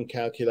 the carbon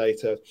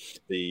calculator,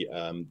 the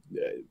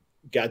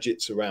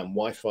gadgets around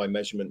Wi-Fi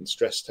measurement and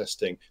stress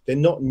testing, they're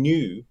not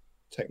new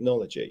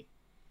technology.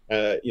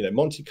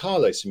 Monte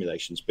Carlo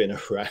simulation's been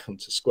around,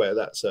 to square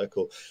that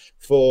circle,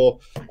 for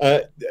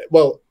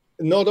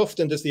not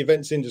often does the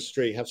events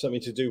industry have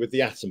something to do with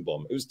the atom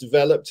bomb. It was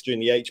developed during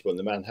the H-bomb,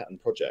 the Manhattan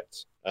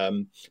Project,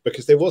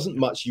 because there wasn't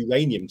much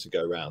uranium to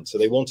go around, so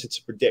they wanted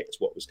to predict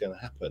what was going to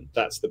happen.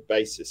 That's the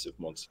basis of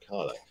Monte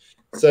Carlo.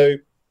 So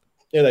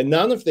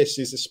none of this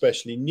is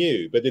especially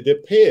new, but it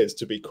appears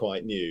to be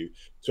quite new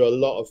to a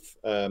lot of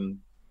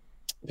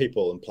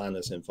people and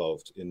planners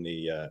involved in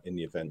the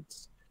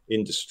events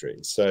industry.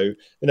 So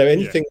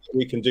anything that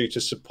we can do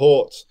to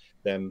support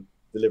them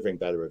delivering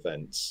better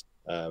events,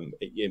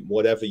 in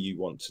whatever you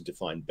want to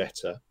define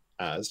better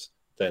as,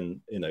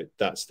 then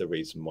that's the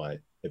reason why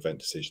Event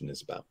Decision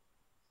is about.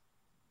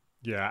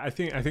 Yeah, I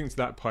think to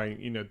that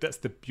point, that's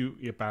the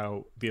beauty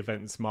about the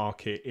events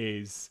market,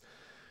 is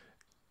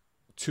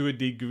to a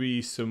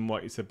degree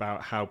somewhat it's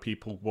about how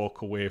people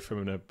walk away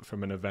from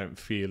an event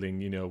feeling,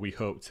 we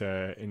hope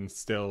to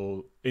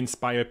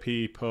inspire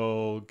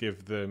people,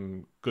 give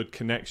them good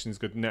connections,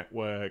 good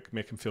network,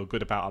 make them feel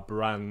good about our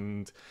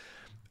brand.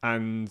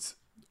 And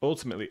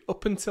ultimately,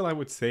 up until I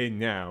would say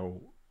now,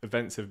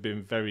 events have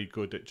been very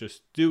good at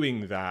just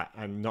doing that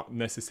and not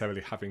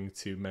necessarily having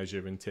to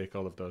measure and take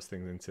all of those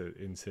things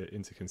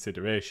into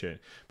consideration.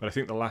 But I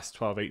think the last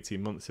 12,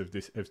 18 months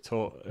have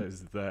taught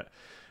us that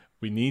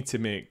we need to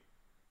make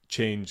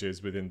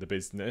changes within the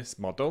business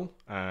model.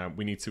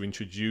 We need to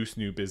introduce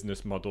new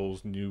business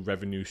models, new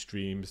revenue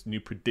streams,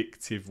 new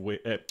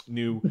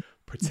new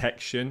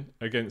protection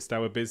against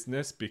our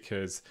business,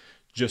 because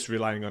just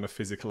relying on a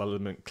physical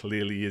element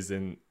clearly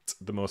isn't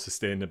the most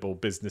sustainable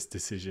business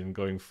decision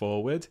going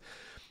forward.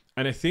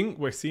 And I think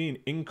we're seeing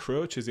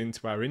encroaches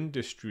into our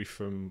industry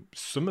from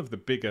some of the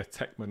bigger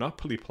tech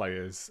monopoly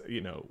players.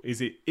 Is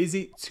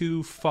it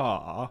too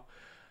far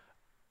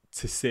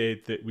to say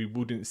that we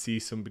wouldn't see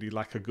somebody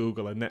like a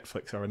Google, a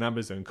Netflix, or an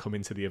Amazon come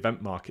into the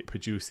event market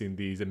producing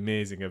these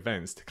amazing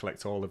events to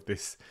collect all of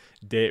this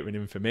data and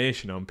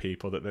information on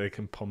people that they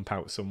can pump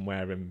out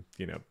somewhere and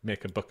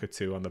make a buck or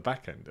two on the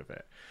back end of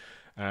it?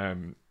 I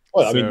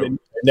mean,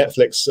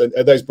 Netflix,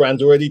 those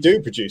brands already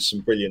do produce some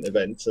brilliant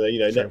events.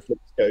 Netflix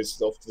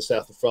goes off to the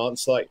south of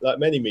France, like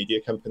many media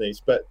companies.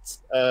 But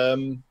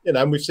and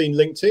we've seen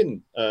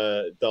LinkedIn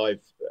dive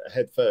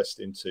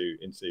headfirst into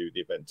the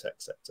event tech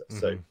sector.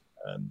 So.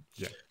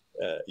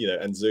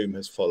 And Zoom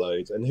has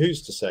followed, and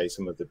who's to say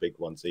some of the big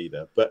ones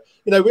either. But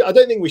I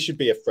don't think we should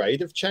be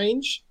afraid of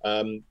change.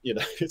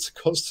 It's a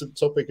constant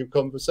topic of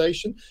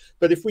conversation.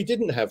 But if we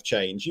didn't have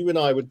change, you and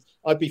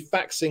I'd be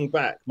faxing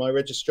back my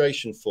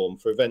registration form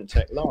for Event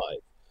Tech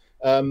Live,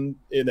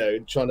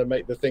 trying to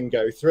make the thing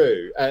go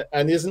through.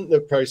 And isn't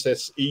the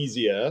process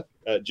easier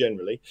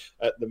generally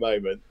at the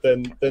moment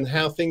than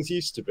how things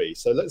used to be?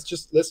 So let's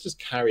just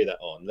carry that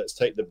on. Let's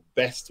take the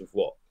best of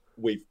what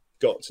we've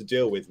got to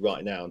deal with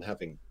right now and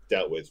having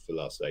dealt with for the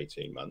last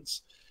 18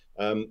 months,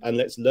 and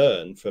let's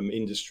learn from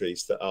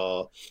industries that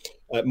are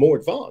more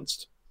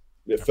advanced,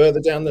 further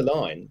down the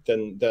line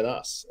than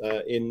us,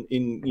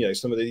 in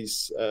some of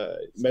these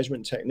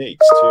measurement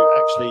techniques,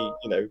 to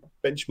actually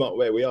benchmark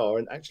where we are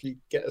and actually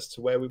get us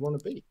to where we want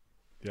to be.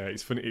 Yeah,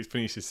 it's funny. It's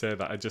funny you should say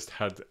that. I just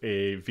had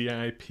a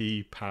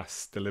VIP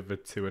pass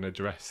delivered to an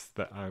address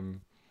that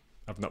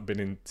I've not been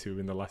into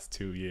in the last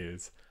 2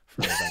 years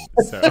for an event.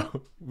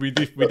 So we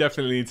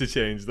definitely need to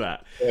change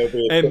that. There'll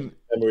be a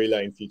memory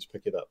lane for you to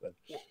pick it up then.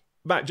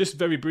 Matt, just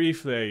very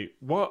briefly,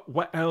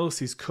 what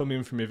else is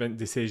coming from Event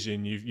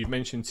Decision? You've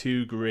mentioned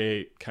 2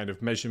 great kind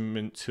of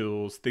measurement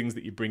tools, things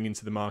that you bring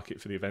into the market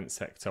for the event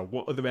sector.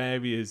 What other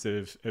areas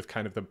of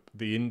kind of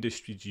the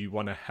industry do you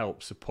want to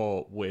help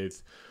support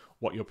with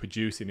what you're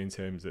producing in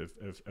terms of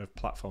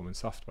platform and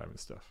software and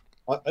stuff?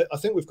 I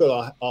think we've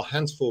got our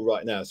hands full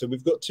right now. So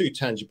we've got 2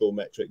 tangible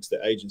metrics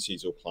that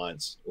agencies or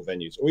clients or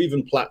venues or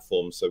even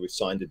platforms. So we've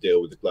signed a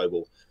deal with a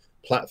global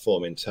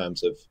platform in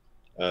terms of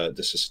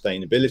the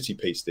sustainability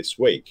piece this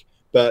week.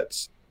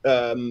 But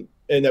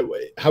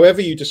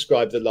however you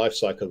describe the life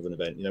cycle of an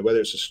event, whether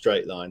it's a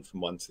straight line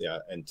from one to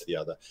the end to the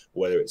other,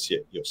 or whether it's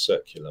your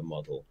circular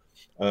model,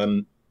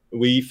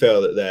 we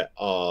feel that there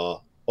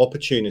are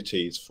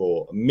opportunities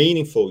for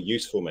meaningful,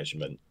 useful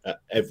measurement at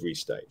every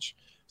stage.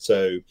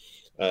 So,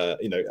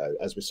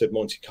 as we said,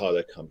 Monte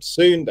Carlo comes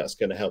soon. That's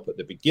going to help at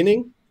the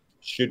beginning.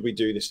 Should we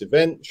do this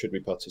event? Should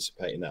we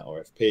participate in that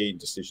RFP?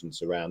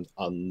 Decisions around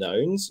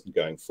unknowns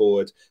going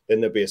forward.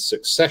 Then there'll be a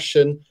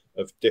succession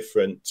of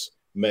different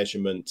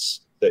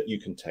measurements that you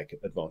can take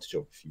advantage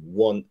of if you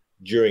want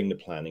during the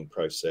planning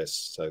process.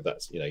 So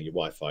that's, your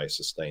Wi-Fi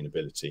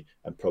sustainability,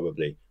 and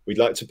probably we'd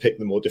like to pick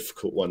the more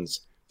difficult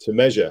ones to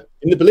measure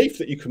in the belief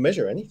that you can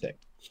measure anything.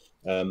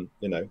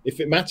 If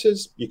it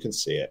matters, you can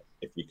see it.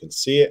 If you can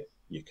see it,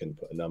 you can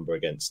put a number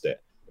against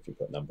it. If you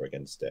put a number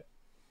against it,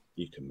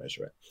 you can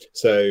measure it.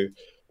 So,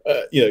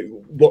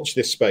 watch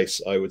this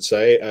space, I would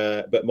say.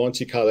 But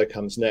Monte Carlo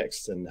comes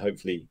next, and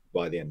hopefully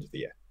by the end of the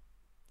year.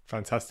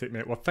 Fantastic,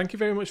 mate. Well, thank you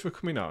very much for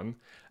coming on.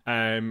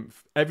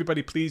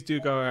 Everybody, please do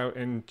go out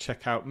and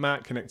check out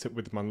Matt, connect up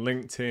with him on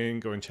LinkedIn,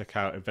 go and check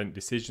out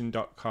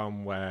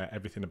eventdecision.com, where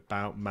everything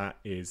about Matt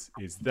is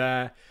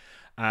there.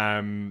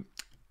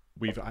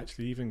 We've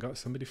actually even got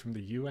somebody from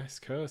the US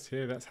coast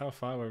here. That's how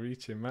far we're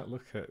reaching. Matt,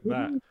 look at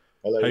that.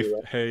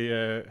 Hello,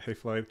 hey,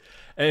 Floyd.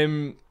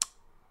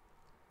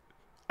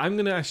 I'm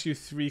going to ask you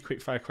 3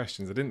 quick fire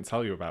questions. I didn't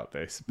tell you about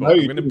this, but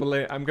I'm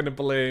going to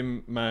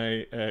blame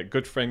my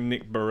good friend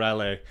Nick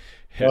Borelli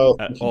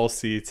at All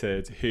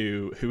Seated,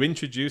 who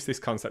introduced this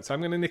concept. So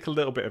I'm going to nick a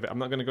little bit of it. I'm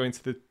not going to go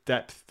into the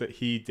depth that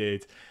he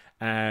did,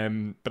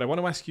 but I want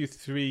to ask you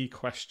 3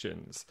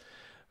 questions.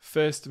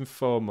 First and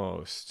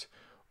foremost,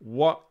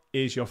 what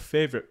is your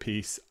favorite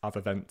piece of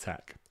event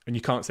tech? And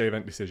you can't say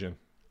Event Decision.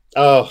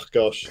 Oh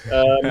gosh.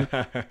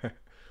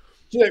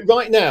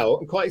 Right now,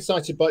 I'm quite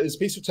excited by this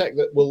piece of tech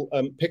that will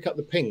pick up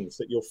the pings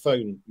that your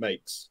phone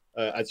makes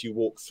as you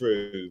walk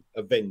through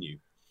a venue,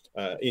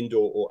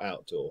 indoor or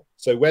outdoor.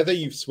 So whether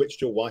you've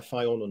switched your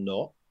Wi-Fi on or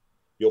not,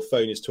 your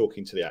phone is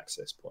talking to the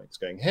access point. It's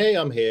going, hey,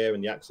 I'm here.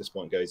 And the access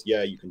point goes,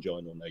 yeah, you can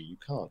join, or no, you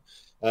can't.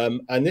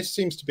 And this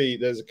seems to be,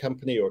 there's a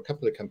company or a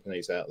couple of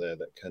companies out there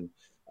that can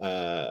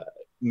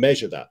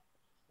measure that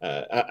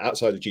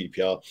outside of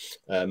GDPR,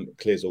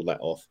 clears all that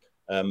off.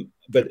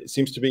 But it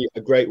seems to be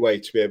a great way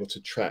to be able to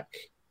track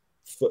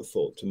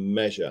footfall, to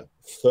measure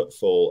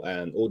footfall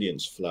and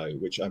audience flow,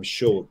 which I'm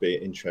sure would be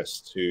of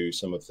interest to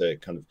some of the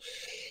kind of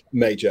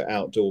major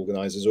outdoor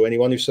organizers or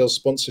anyone who sells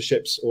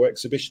sponsorships or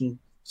exhibition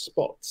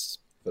spots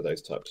for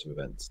those types of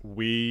events.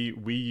 We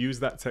use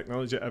that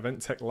technology at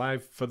Event Tech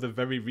Live for the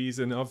very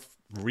reason of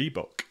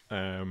rebook,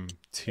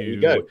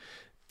 to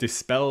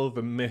dispel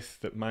the myth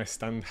that my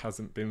stand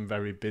hasn't been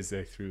very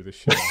busy through the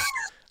show.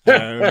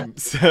 The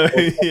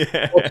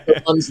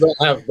ones that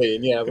have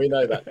been, we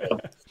know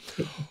that.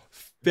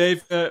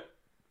 Favorite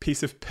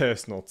piece of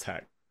personal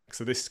tech.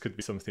 So this could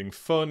be something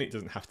fun. It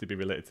doesn't have to be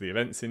related to the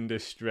events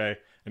industry,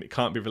 and it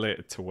can't be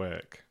related to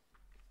work.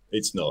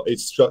 It's not.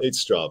 It's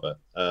Strava.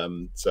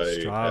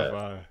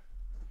 Strava.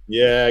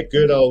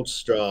 Good old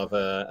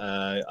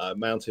Strava.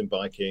 Mountain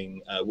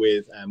biking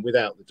with and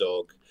without the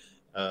dog.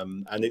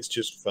 And it's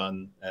just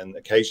fun. And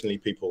occasionally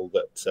people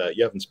that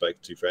you haven't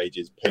spoken to for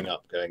ages ping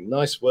up going,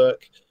 nice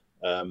work.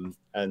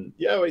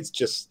 It's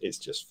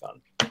just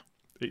fun.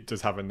 It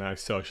does have a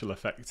nice social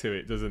effect to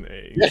it, doesn't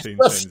it? In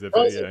terms of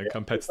the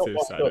competitive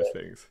side of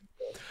things.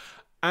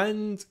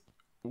 And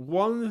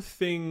one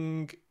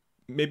thing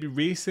maybe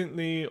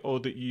recently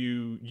or that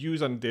you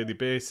use on a daily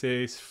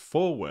basis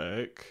for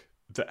work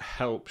that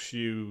helps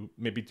you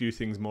maybe do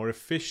things more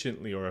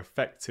efficiently or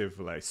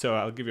effectively. So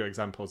I'll give you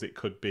examples. It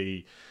could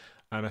be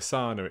an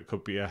Asana, it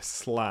could be a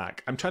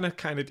Slack. I'm trying to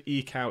kind of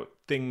eke out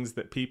things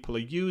that people are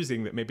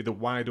using that maybe the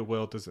wider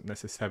world doesn't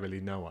necessarily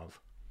know of.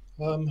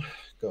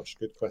 Gosh,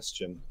 good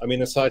question. I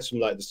mean, aside from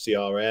like the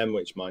CRM,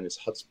 which mine is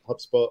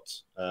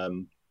HubSpot,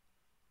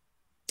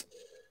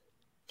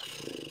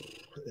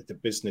 the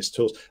business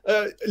tools,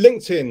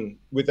 LinkedIn,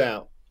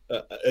 without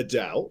a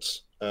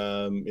doubt.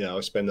 I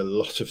spend a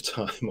lot of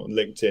time on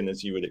LinkedIn,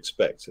 as you would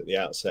expect at the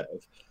outset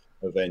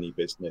of any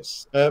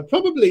business.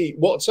 Probably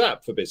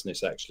WhatsApp for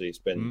business actually has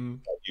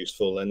been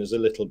useful and is a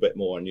little bit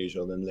more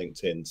unusual than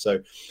LinkedIn. So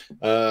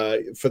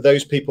for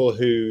those people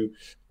who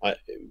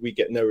we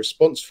get no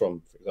response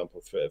from, for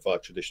example, via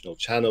traditional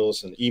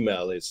channels, and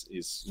email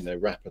is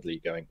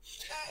rapidly going.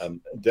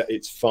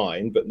 It's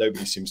fine, but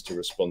nobody seems to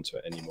respond to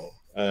it anymore.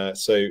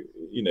 So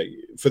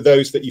for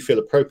those that you feel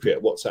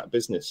appropriate, WhatsApp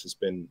Business has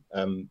been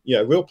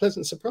a real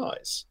pleasant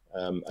surprise,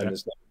 and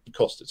there's no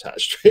cost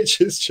attached,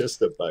 which is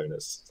just a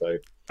bonus. So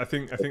I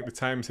think the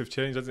times have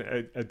changed.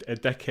 A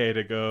decade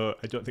ago,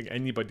 I don't think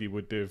anybody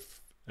would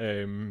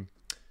have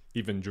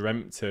even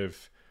dreamt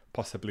of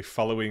possibly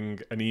following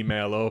an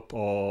email up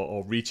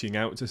or reaching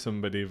out to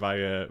somebody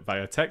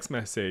via text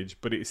message,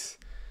 but it's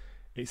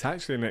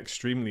actually an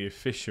extremely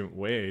efficient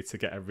way to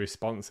get a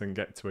response and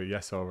get to a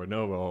yes or a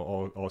no,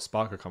 or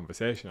spark a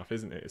conversation off,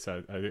 isn't it?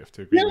 So I have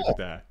to agree with you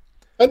there.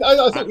 And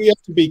I think we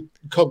have to be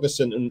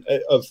cognizant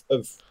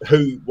of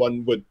who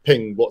one would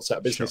ping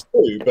WhatsApp Business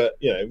to, but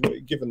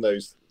given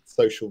those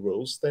social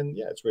rules, then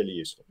it's really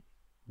useful.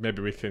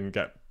 Maybe we can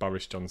get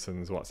Boris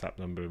Johnson's WhatsApp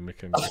number and we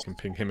can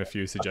ping him a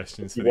few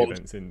suggestions for the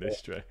events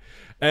industry.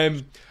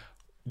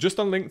 Just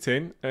on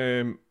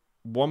LinkedIn,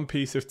 one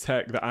piece of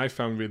tech that I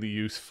found really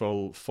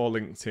useful for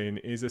LinkedIn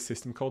is a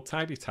system called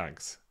Tidy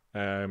Tags.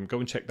 Go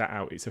and check that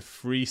out. It's a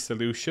free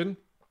solution,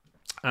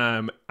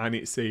 and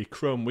it's a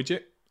Chrome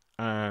widget.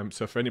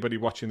 So for anybody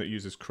watching that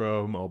uses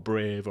Chrome or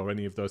Brave or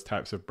any of those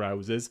types of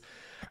browsers,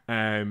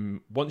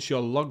 once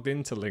you're logged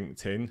into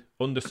LinkedIn,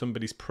 under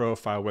somebody's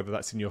profile, whether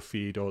that's in your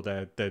feed or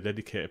their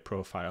dedicated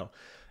profile,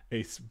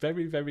 it's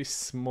very, very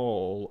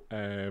small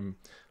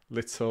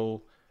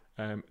little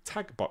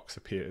tag box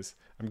appears.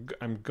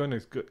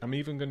 I'm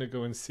even gonna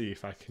go and see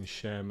if I can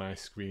share my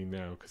screen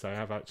now, because I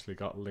have actually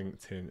got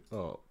LinkedIn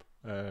up.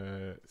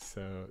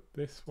 So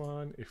this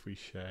one, if we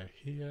share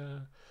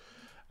here.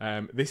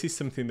 This is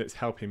something that's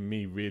helping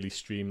me really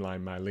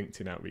streamline my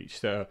LinkedIn outreach.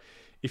 So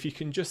if you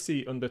can just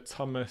see under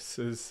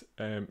Thomas's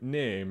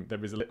name,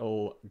 there is a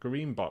little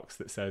green box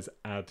that says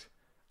add,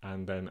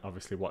 and then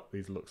obviously what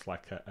these looks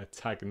like a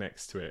tag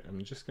next to it.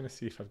 I'm just going to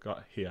see if I've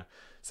got here.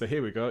 So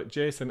here we go.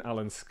 Jason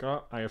Allen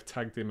Scott. I have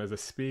tagged him as a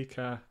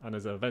speaker and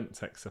as an event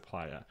tech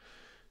supplier.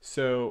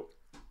 So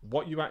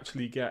what you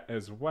actually get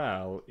as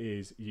well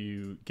is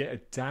you get a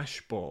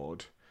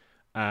dashboard,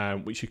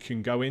 which you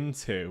can go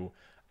into,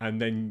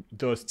 and then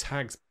those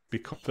tags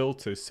become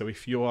filters. So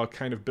if you are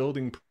kind of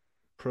building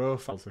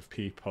profiles of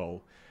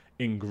people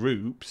in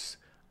groups,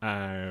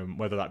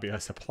 whether that be a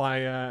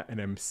supplier, an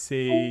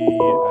MC,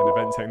 an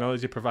event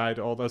technology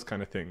provider, all those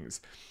kind of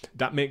things,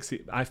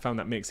 I found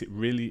that makes it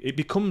really, it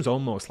becomes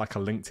almost like a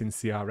LinkedIn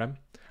CRM.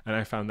 And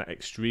I found that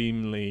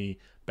extremely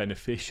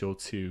beneficial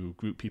to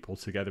group people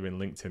together in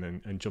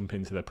LinkedIn and jump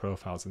into their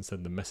profiles and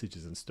send them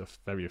messages and stuff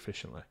very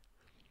efficiently.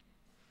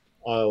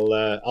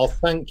 I'll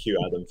thank you,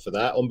 Adam, for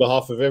that on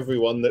behalf of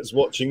everyone that's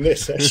watching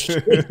this.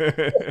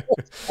 Actually,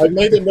 I've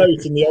made a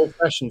note in the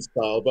old-fashioned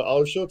style, but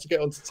I'll sure to get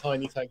onto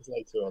tiny tags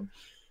later on.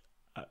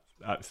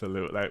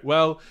 Absolutely.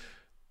 Well,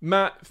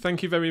 Matt,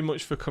 thank you very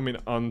much for coming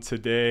on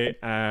today.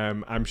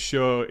 I'm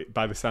sure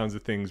by the sounds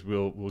of things,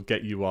 we'll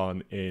get you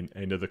on in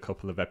another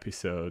couple of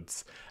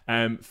episodes.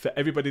 For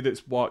everybody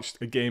that's watched,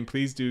 again,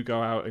 please do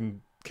go out and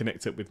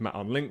connect up with Matt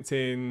on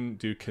LinkedIn,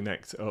 do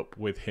connect up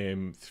with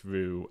him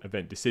through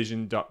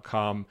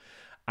eventdecision.com,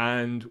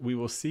 and we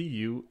will see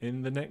you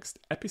in the next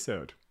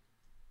episode.